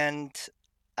 And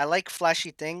I like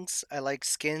flashy things. I like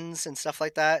skins and stuff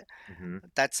like that. hmm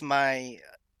That's my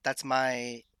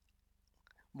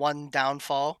one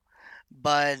downfall.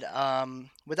 But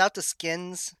without the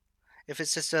skins, if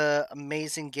it's just a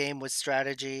amazing game with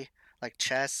strategy like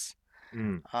chess,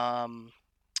 mm, um,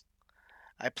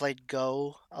 I played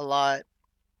Go a lot,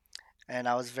 and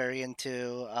I was very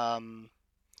into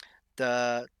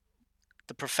the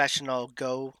the professional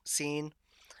Go scene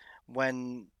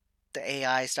when the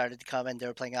AI started to come and they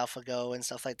were playing AlphaGo and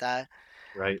stuff like that.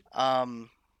 right. Um,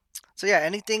 so yeah,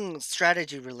 anything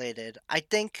strategy related. I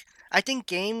think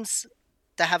games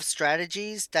that have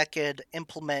strategies that could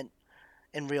implement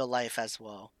in real life as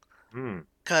well. Mm,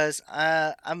 Cause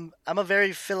I'm a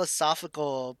very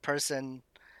philosophical person.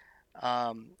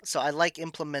 So I like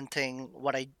implementing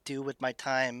what I do with my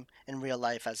time in real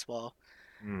life as well,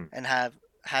 mm. and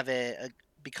have it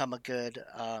become a good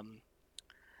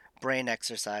brain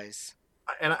exercise.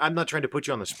 And I'm not trying to put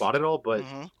you on the spot at all, but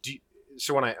Hmm. do you,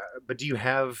 so when I but do you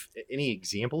have any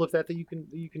example of that you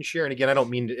can share? And again, I don't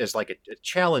mean it as like a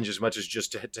challenge as much as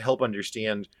just to help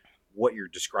understand what you're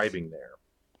describing there.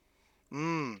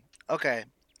 Okay.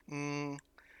 Mm,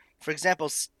 for example,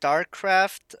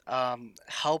 StarCraft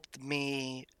helped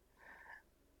me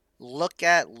look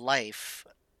at life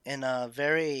in a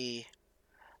very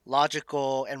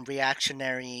logical and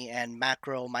reactionary and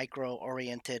macro micro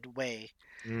oriented way.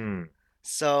 Mm,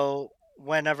 So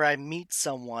whenever I meet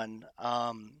someone,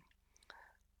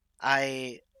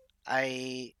 I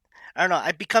I I don't know,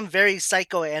 I become very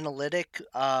psychoanalytic.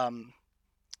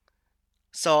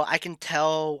 So I can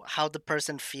tell how the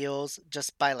person feels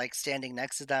just by like standing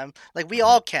next to them. Like mhm. we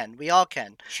all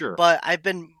can. Sure. But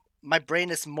my brain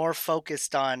is more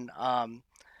focused on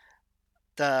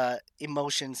the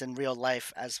emotions in real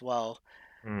life as well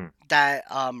Mm, that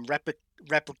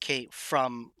replicate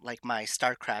from like my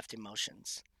StarCraft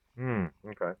emotions.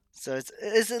 okay. So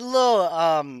it's a little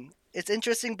it's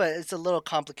interesting, but it's a little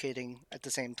complicating at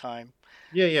the same time.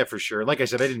 Yeah, yeah, for sure. Like I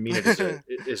said, I didn't mean it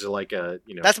as a like a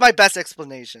That's my best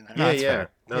explanation. No, Yeah, that's yeah. fair.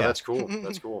 No, Yeah. that's cool.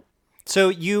 That's cool. So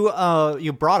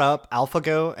you brought up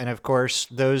AlphaGo, and of course,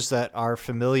 those that are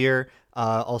familiar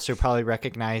also probably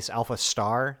recognize Alpha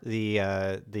Star, the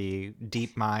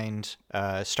DeepMind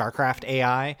StarCraft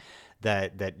AI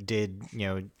that did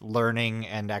learning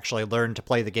and actually learned to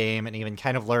play the game, and even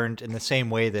kind of learned in the same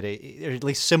way that or at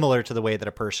least similar to the way that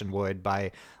a person would,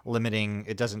 by limiting.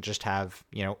 It doesn't just have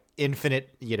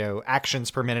infinite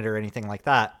actions per minute or anything like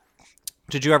that.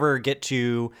 Did you ever get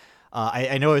to?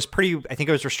 I know it was pretty. I think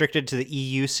it was restricted to the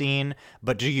EU scene.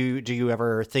 But do you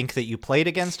ever think that you played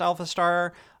against Alpha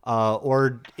Star?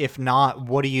 Or if not,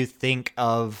 what do you think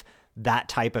of that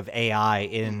type of AI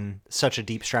in such a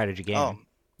deep strategy Oh, game?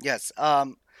 yes.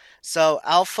 So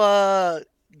Alpha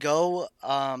Go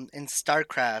in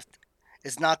StarCraft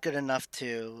is not good enough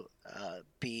to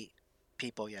beat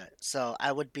people yet. So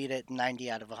I would beat it 90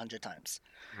 out of 100 times.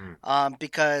 Mm,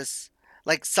 Because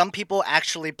like some people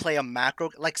actually play a macro,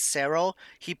 like Cero,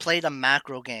 he played a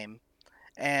macro game,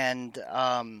 and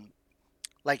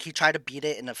like he tried to beat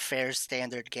it in a fair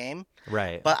standard game.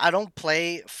 Right. But I don't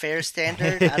play fair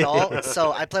standard at all,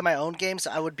 so I play my own game.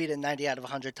 So I would beat it 90 out of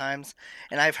 100 times,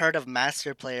 and I've heard of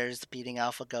master players beating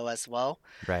AlphaGo as well.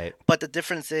 Right. But the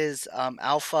difference is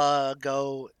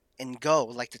AlphaGo in Go,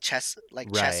 like the chess,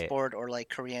 like Right. chessboard or like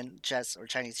Korean chess or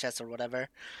Chinese chess or whatever.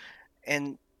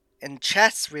 In in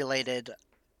chess related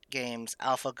games,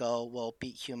 AlphaGo will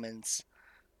beat humans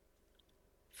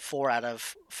 4 out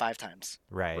of 5 times.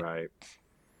 Right. right.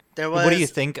 There What do you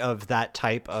was think of that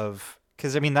type of?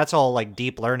 Because I mean, that's all like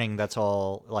deep learning. That's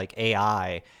all like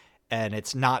AI, and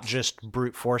it's not just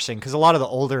brute forcing. Because a lot of the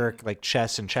older like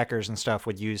chess and checkers and stuff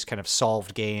would use kind of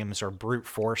solved games or brute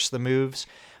force the moves.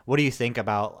 What do you think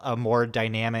about a more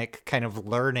dynamic kind of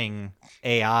learning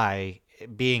AI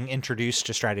being introduced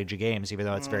to strategy games, even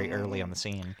though it's very early on mm, the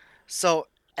scene? so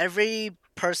every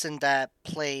person that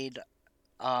played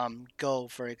Go,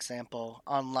 for example,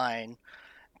 online,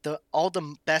 the all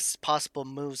the best possible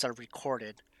moves are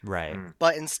recorded. Right. Mm,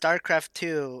 But in StarCraft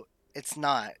 2, it's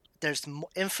not. There's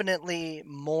infinitely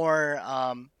more.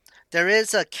 There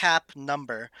is a cap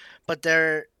number, but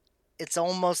it's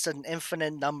almost an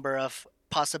infinite number of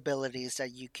possibilities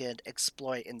that you could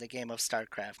exploit in the game of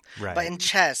StarCraft. But Right. in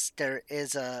chess, there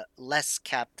is a less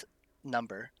capped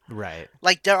number. Right.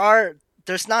 Like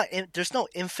there's no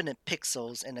infinite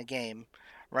pixels in a game,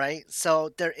 right? So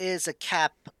there is a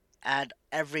cap at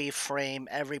every frame,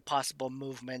 every possible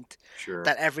movement sure.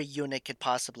 that every unit could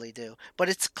possibly do. But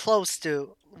it's close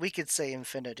to, we could say,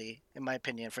 infinity in my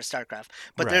opinion for StarCraft.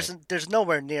 But Right. there's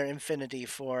nowhere near infinity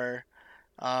for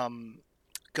um,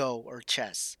 Go or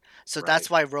chess. So Right. that's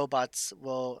why robots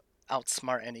will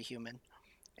outsmart any human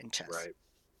in chess, Right.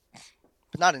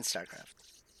 but not in StarCraft.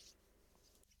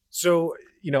 So,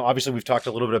 obviously we've talked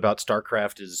a little bit about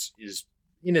StarCraft is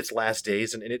in its last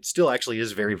days, and it still actually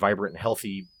is very vibrant and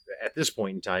healthy at this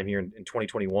point in time here in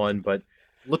 2021. But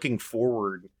looking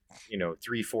forward,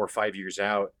 3, 4, 5 years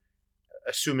out,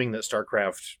 assuming that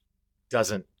StarCraft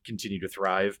doesn't continue to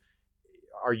thrive,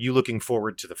 are you looking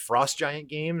forward to the Frost Giant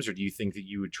games, or do you think that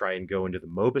you would try and go into the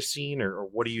MOBA scene, or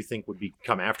what do you think would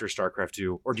come after StarCraft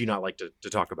 2, or do you not like to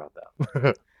talk about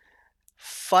that?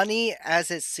 Funny as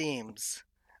it seems,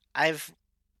 I've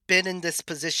been in this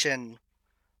position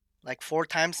like 4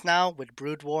 times now with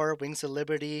Brood War, Wings of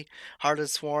Liberty, Heart of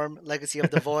Swarm, Legacy of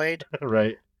the Void.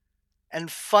 Right.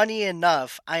 And funny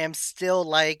enough, I am still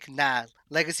like, nah,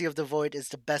 Legacy of the Void is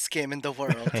the best game in the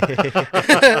world.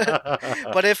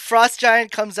 But if Frost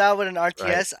Giant comes out with an Right.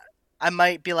 RTS, I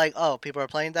might be like, oh, people are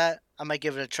playing that? I might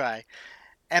give it a try.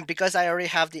 And because I already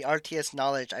have the RTS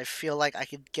knowledge, I feel like I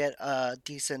could get a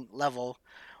decent level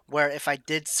where if I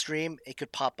did stream, it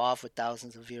could pop off with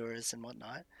thousands of viewers and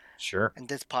whatnot. Sure. And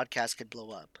this podcast could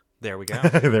blow up. There we go.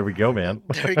 There we go, man.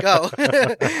 There we go.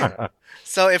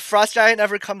 So if Frost Giant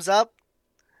ever comes up,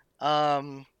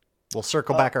 um, We'll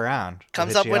circle uh, back around. We'll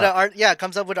comes hit up you with up.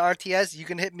 comes up with an RTS, you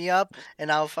can hit me up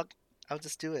and I'll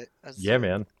just do it. Yeah,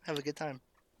 man. Have a good time.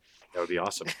 That would be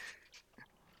awesome.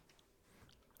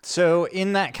 So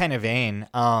in that kind of vein,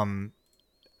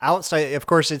 outside, of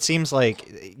course, it seems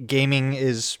like gaming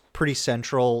is pretty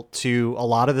central to a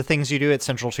lot of the things you do. It's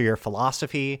central to your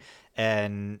philosophy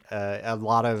and a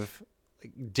lot of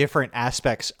different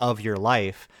aspects of your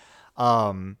life.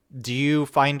 Do you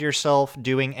find yourself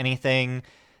doing anything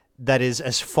that is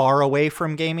as far away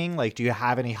from gaming? Like, do you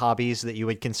have any hobbies that you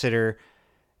would consider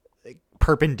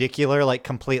perpendicular, like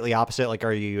completely opposite? Like,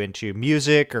 are you into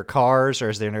music or cars, or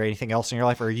is there anything else in your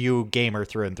life? Or are you gamer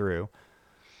through and through?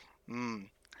 Mm.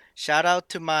 Shout out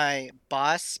to my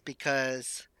boss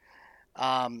because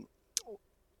um,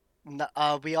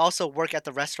 we also work at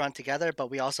the restaurant together, but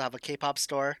we also have a K-pop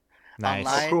store Oh, Nice.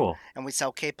 online, cool. and we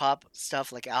sell K-pop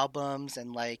stuff like albums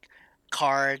and like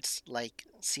cards, like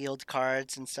sealed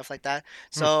cards and stuff like that.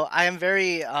 Hmm. So I am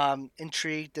very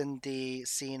intrigued in the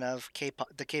scene of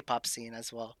K-pop, the K-pop scene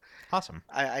as well. Awesome.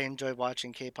 I enjoy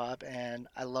watching K-pop, and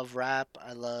I love rap.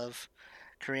 I love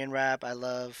Korean rap. I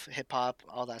love hip hop,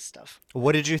 all that stuff.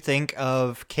 What did you think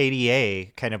of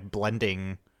KDA kind of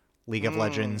blending League of Mm.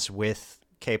 Legends with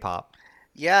K-pop?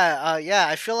 Yeah, yeah.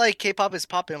 I feel like K-pop is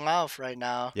popping off right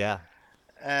now, Yeah.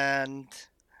 and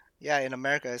yeah, in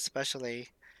America especially.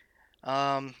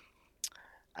 Um,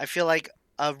 I feel like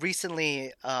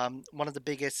recently, one of the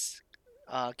biggest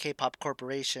K-pop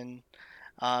corporation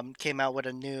came out with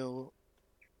a new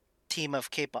team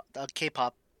of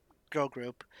K-pop girl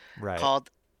group Right. called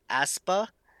aespa,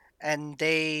 and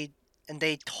they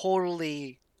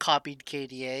totally copied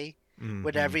KDA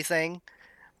with Hmm. everything,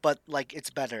 but like it's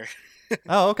better.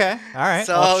 Oh, okay. All right.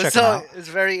 I'll have to So check them so out. it's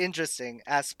very interesting.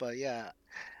 aespa, yeah.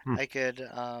 Hmm. I could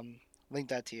link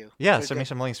that to you. Yeah, They're send me good.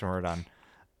 some links when we're done.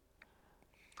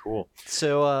 Cool.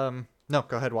 So, no,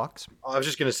 go ahead, Walks. I was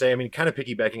just going to say, I mean, kind of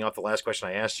piggybacking off the last question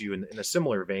I asked you in a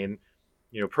similar vein,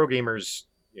 pro gamers,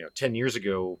 10 years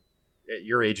ago, at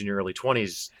your age in your early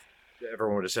 20s,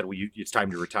 everyone would have said, well, it's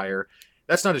time to retire.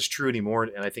 That's not as true anymore.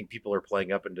 And I think people are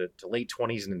playing up into late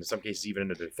 20s and in some cases even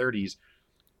into their 30s.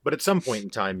 But at some point in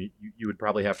time, you would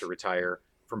probably have to retire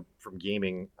from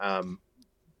gaming.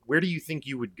 Where do you think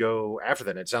you would go after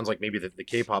that? And it sounds like maybe the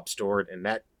K-pop store and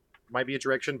that might be a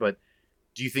direction, but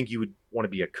do you think you would want to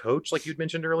be a coach like you'd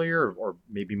mentioned earlier, or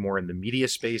maybe more in the media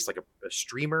space like a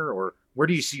streamer, or where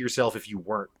do you see yourself if you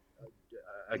weren't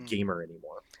a Mm. gamer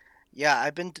anymore? Yeah,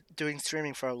 I've been doing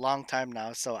streaming for a long time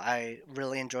now, so I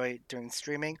really enjoy doing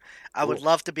streaming. I would Cool.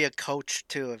 love to be a coach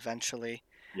too eventually.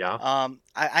 Yeah.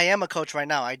 I am a coach right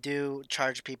now. I do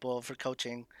charge people for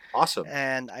coaching, Awesome.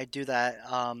 and I do that.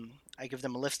 I give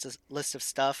them a list of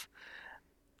stuff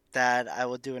that I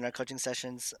will do in our coaching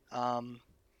sessions.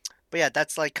 But yeah,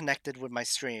 that's like connected with my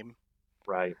stream,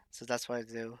 Right. so that's what I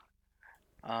do.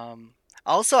 Um,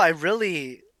 Also, I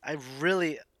really,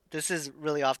 this is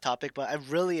really off topic, but I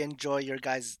really enjoy your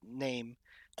guys' name,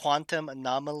 Quantum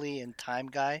Anomaly and Time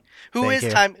Guy. Who Thank is you.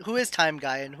 time? Who is Time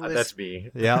Guy, and who is That's me.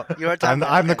 Yep. your Time I'm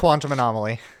Guy? I'm the Okay, quantum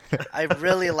anomaly. I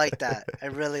really like that. I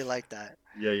really like that.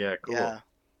 Yeah. Yeah. Cool. Yeah.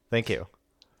 Thank you.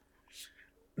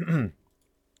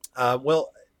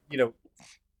 Well, you know,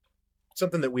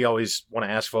 something that we always want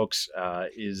to ask folks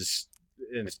is,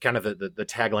 and it's kind of the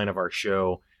tagline of our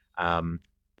show, um,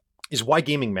 is why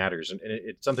gaming matters, and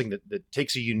it's something that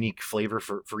takes a unique flavor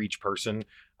for each person.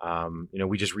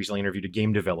 We just recently interviewed a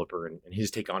game developer, and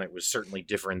his take on it was certainly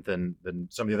different than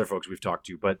some of the other folks we've talked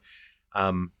to. But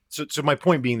so my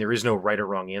point being, there is no right or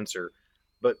wrong answer.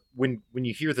 But when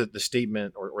you hear the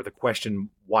statement or the question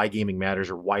why gaming matters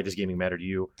or why does gaming matter to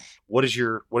you, what is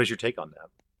your take on that?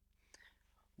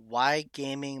 Why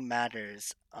gaming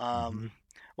matters. Hmm.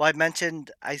 Well, I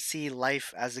mentioned I see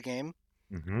life as a game,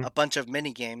 Mm-hmm. a bunch of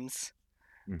mini games,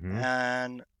 Mm-hmm.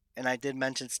 and I did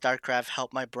mention StarCraft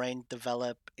helped my brain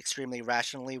develop extremely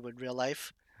rationally with real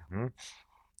life.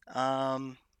 Mm-hmm.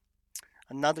 Um,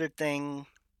 Another thing,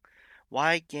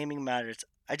 why gaming matters.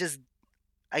 I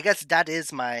guess that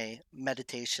is my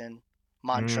meditation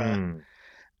mantra Mm,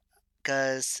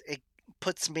 because it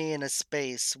puts me in a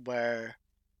space where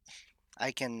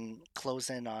I can close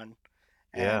in on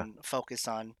yeah. and focus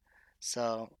on.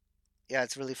 So yeah,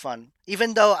 it's really fun.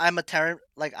 Even though I'm a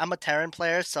Terran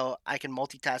player, so I can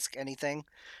multitask anything.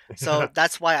 So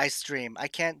that's why I stream. I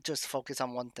can't just focus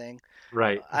on one thing.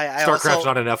 Right. I StarCraft's also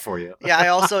not enough for you. yeah, I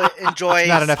also It's enjoy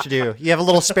not enough to do. You have a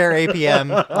little spare APM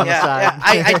on the yeah,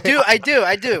 yeah. side.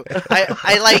 I do.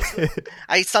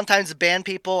 I sometimes ban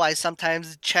people. I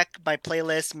sometimes check my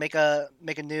playlist, make a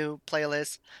new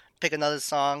playlist, pick another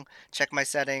song, check my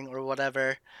setting or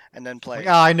whatever, and then Like, play.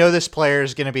 oh, I know this player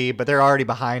is going to be, but they're already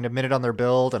behind a minute on their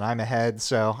build, and I'm ahead,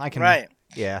 so I can. Right,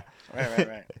 Yeah.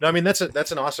 right. No, I mean that's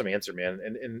an awesome answer, man.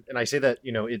 And I say that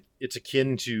it's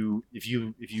akin to if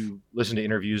you listen to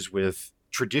interviews with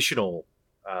traditional.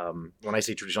 When I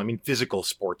say traditional, I mean physical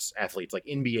sports athletes like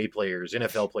NBA players,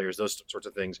 NFL players, those sorts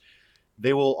of things.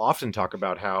 They will often talk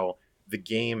about how the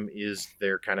game is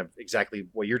their kind of exactly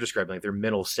what you're describing, like their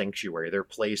mental sanctuary, their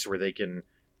place where they can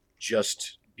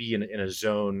just be in a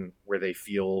zone where they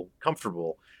feel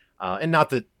comfortable. And not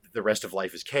that the rest of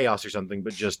life is chaos or something,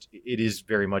 but just it is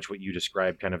very much what you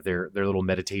described, kind of their little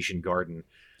meditation garden.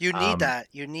 You need that.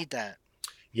 You need that.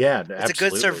 Yeah, It's absolutely. a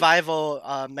good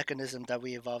survival mechanism that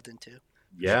we evolved into.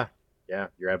 Yeah,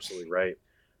 you're absolutely right.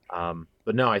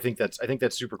 But no, I think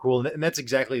that's super cool, and that's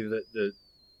exactly the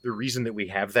reason that we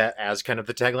have that as kind of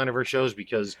the tagline of our shows,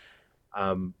 because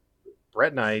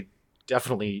Brett and I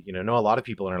definitely know a lot of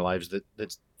people in our lives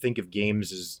that think of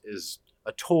games as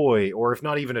a toy, or if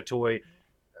not even a toy,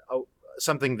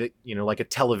 something that like a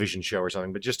television show or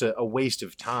something, but just a waste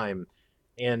of time.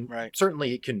 And Right.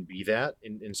 certainly it can be that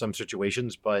in some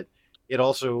situations, but it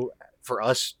also, for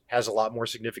us, has a lot more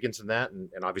significance than that, and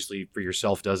obviously for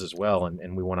yourself does as well,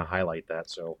 and we want to highlight that.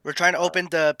 So We're trying to open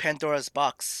the Pandora's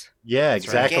box. yeah, for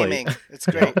exactly. Gaming. It's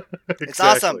great. It's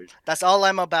awesome. That's all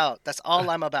I'm about. That's all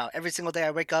I'm about. Every single day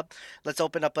I wake up, let's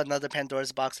open up another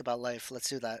Pandora's box about life. Let's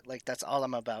do that. Like, that's all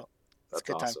I'm about. It's That's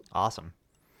a good awesome. Awesome.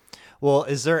 Well,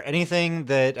 is there anything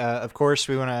that, of course,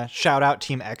 we want to shout out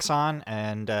Team Exxon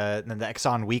and the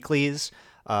Exxon Weeklies?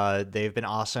 They've been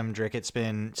awesome. Dricket's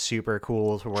been super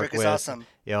cool to work Trick with. is awesome.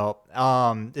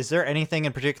 Is there anything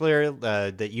in particular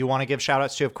that you want to give shout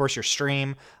outs to? Of course, your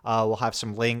stream. We'll have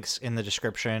some links in the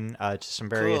description to some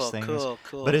various things. Cool.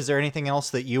 But is there anything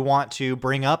else that you want to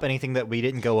bring up? Anything that we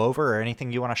didn't go over, or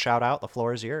anything you want to shout out? The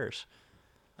floor is yours.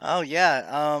 Oh,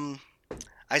 yeah.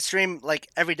 I stream like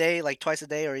every day, like twice a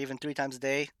day or even 3 times a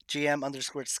day.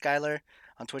 GM_Skylar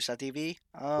on twitch.tv.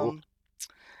 Cool.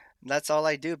 That's all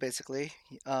I do basically.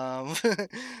 So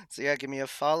yeah, give me a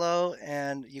follow,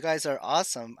 and you guys are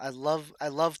awesome. I love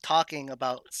talking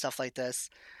about stuff like this.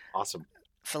 Awesome.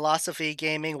 Philosophy,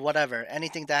 gaming, whatever.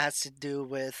 Anything that has to do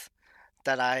with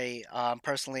that I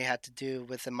personally had to do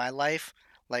with in my life,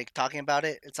 like talking about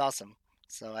it, it's awesome.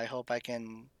 So I hope I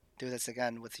can do this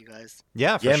again with you guys.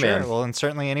 Yeah, for Yeah, sure. man. Well, and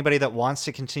certainly anybody that wants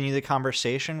to continue the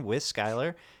conversation with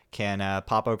Skylar can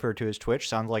pop over to his Twitch.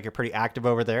 Sounds like you're pretty active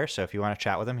over there. So if you want to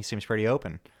chat with him, he seems pretty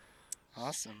open.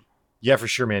 Awesome. Yeah, for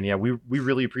sure, man. Yeah, we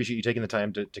really appreciate you taking the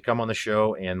time to come on the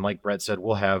show. And like Brett said,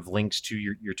 we'll have links to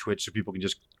your Twitch so people can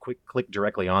just click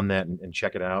directly on that and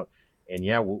check it out. And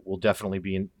yeah, we'll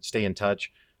definitely stay in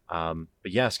touch. But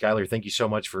yeah, Skylar, thank you so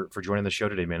much for joining the show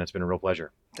today, man. It's been a real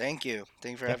pleasure. Thank you.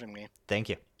 Thank you for having me. Thank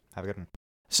you. Have a good one.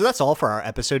 So that's all for our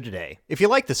episode today. If you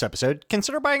like this episode,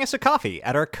 consider buying us a coffee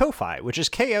at our Ko-Fi, which is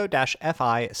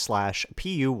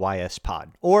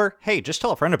ko-fi/puYS-pod. Or, hey, just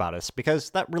tell a friend about us,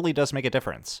 because that really does make a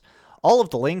difference. All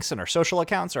of the links and our social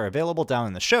accounts are available down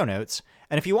in the show notes,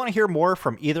 and if you want to hear more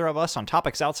from either of us on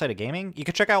topics outside of gaming, you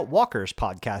can check out Walker's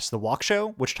podcast, The Walk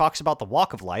Show, which talks about the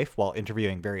walk of life while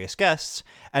interviewing various guests,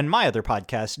 and my other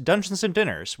podcast, Dungeons &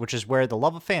 Dinners, which is where the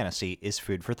love of fantasy is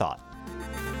food for thought.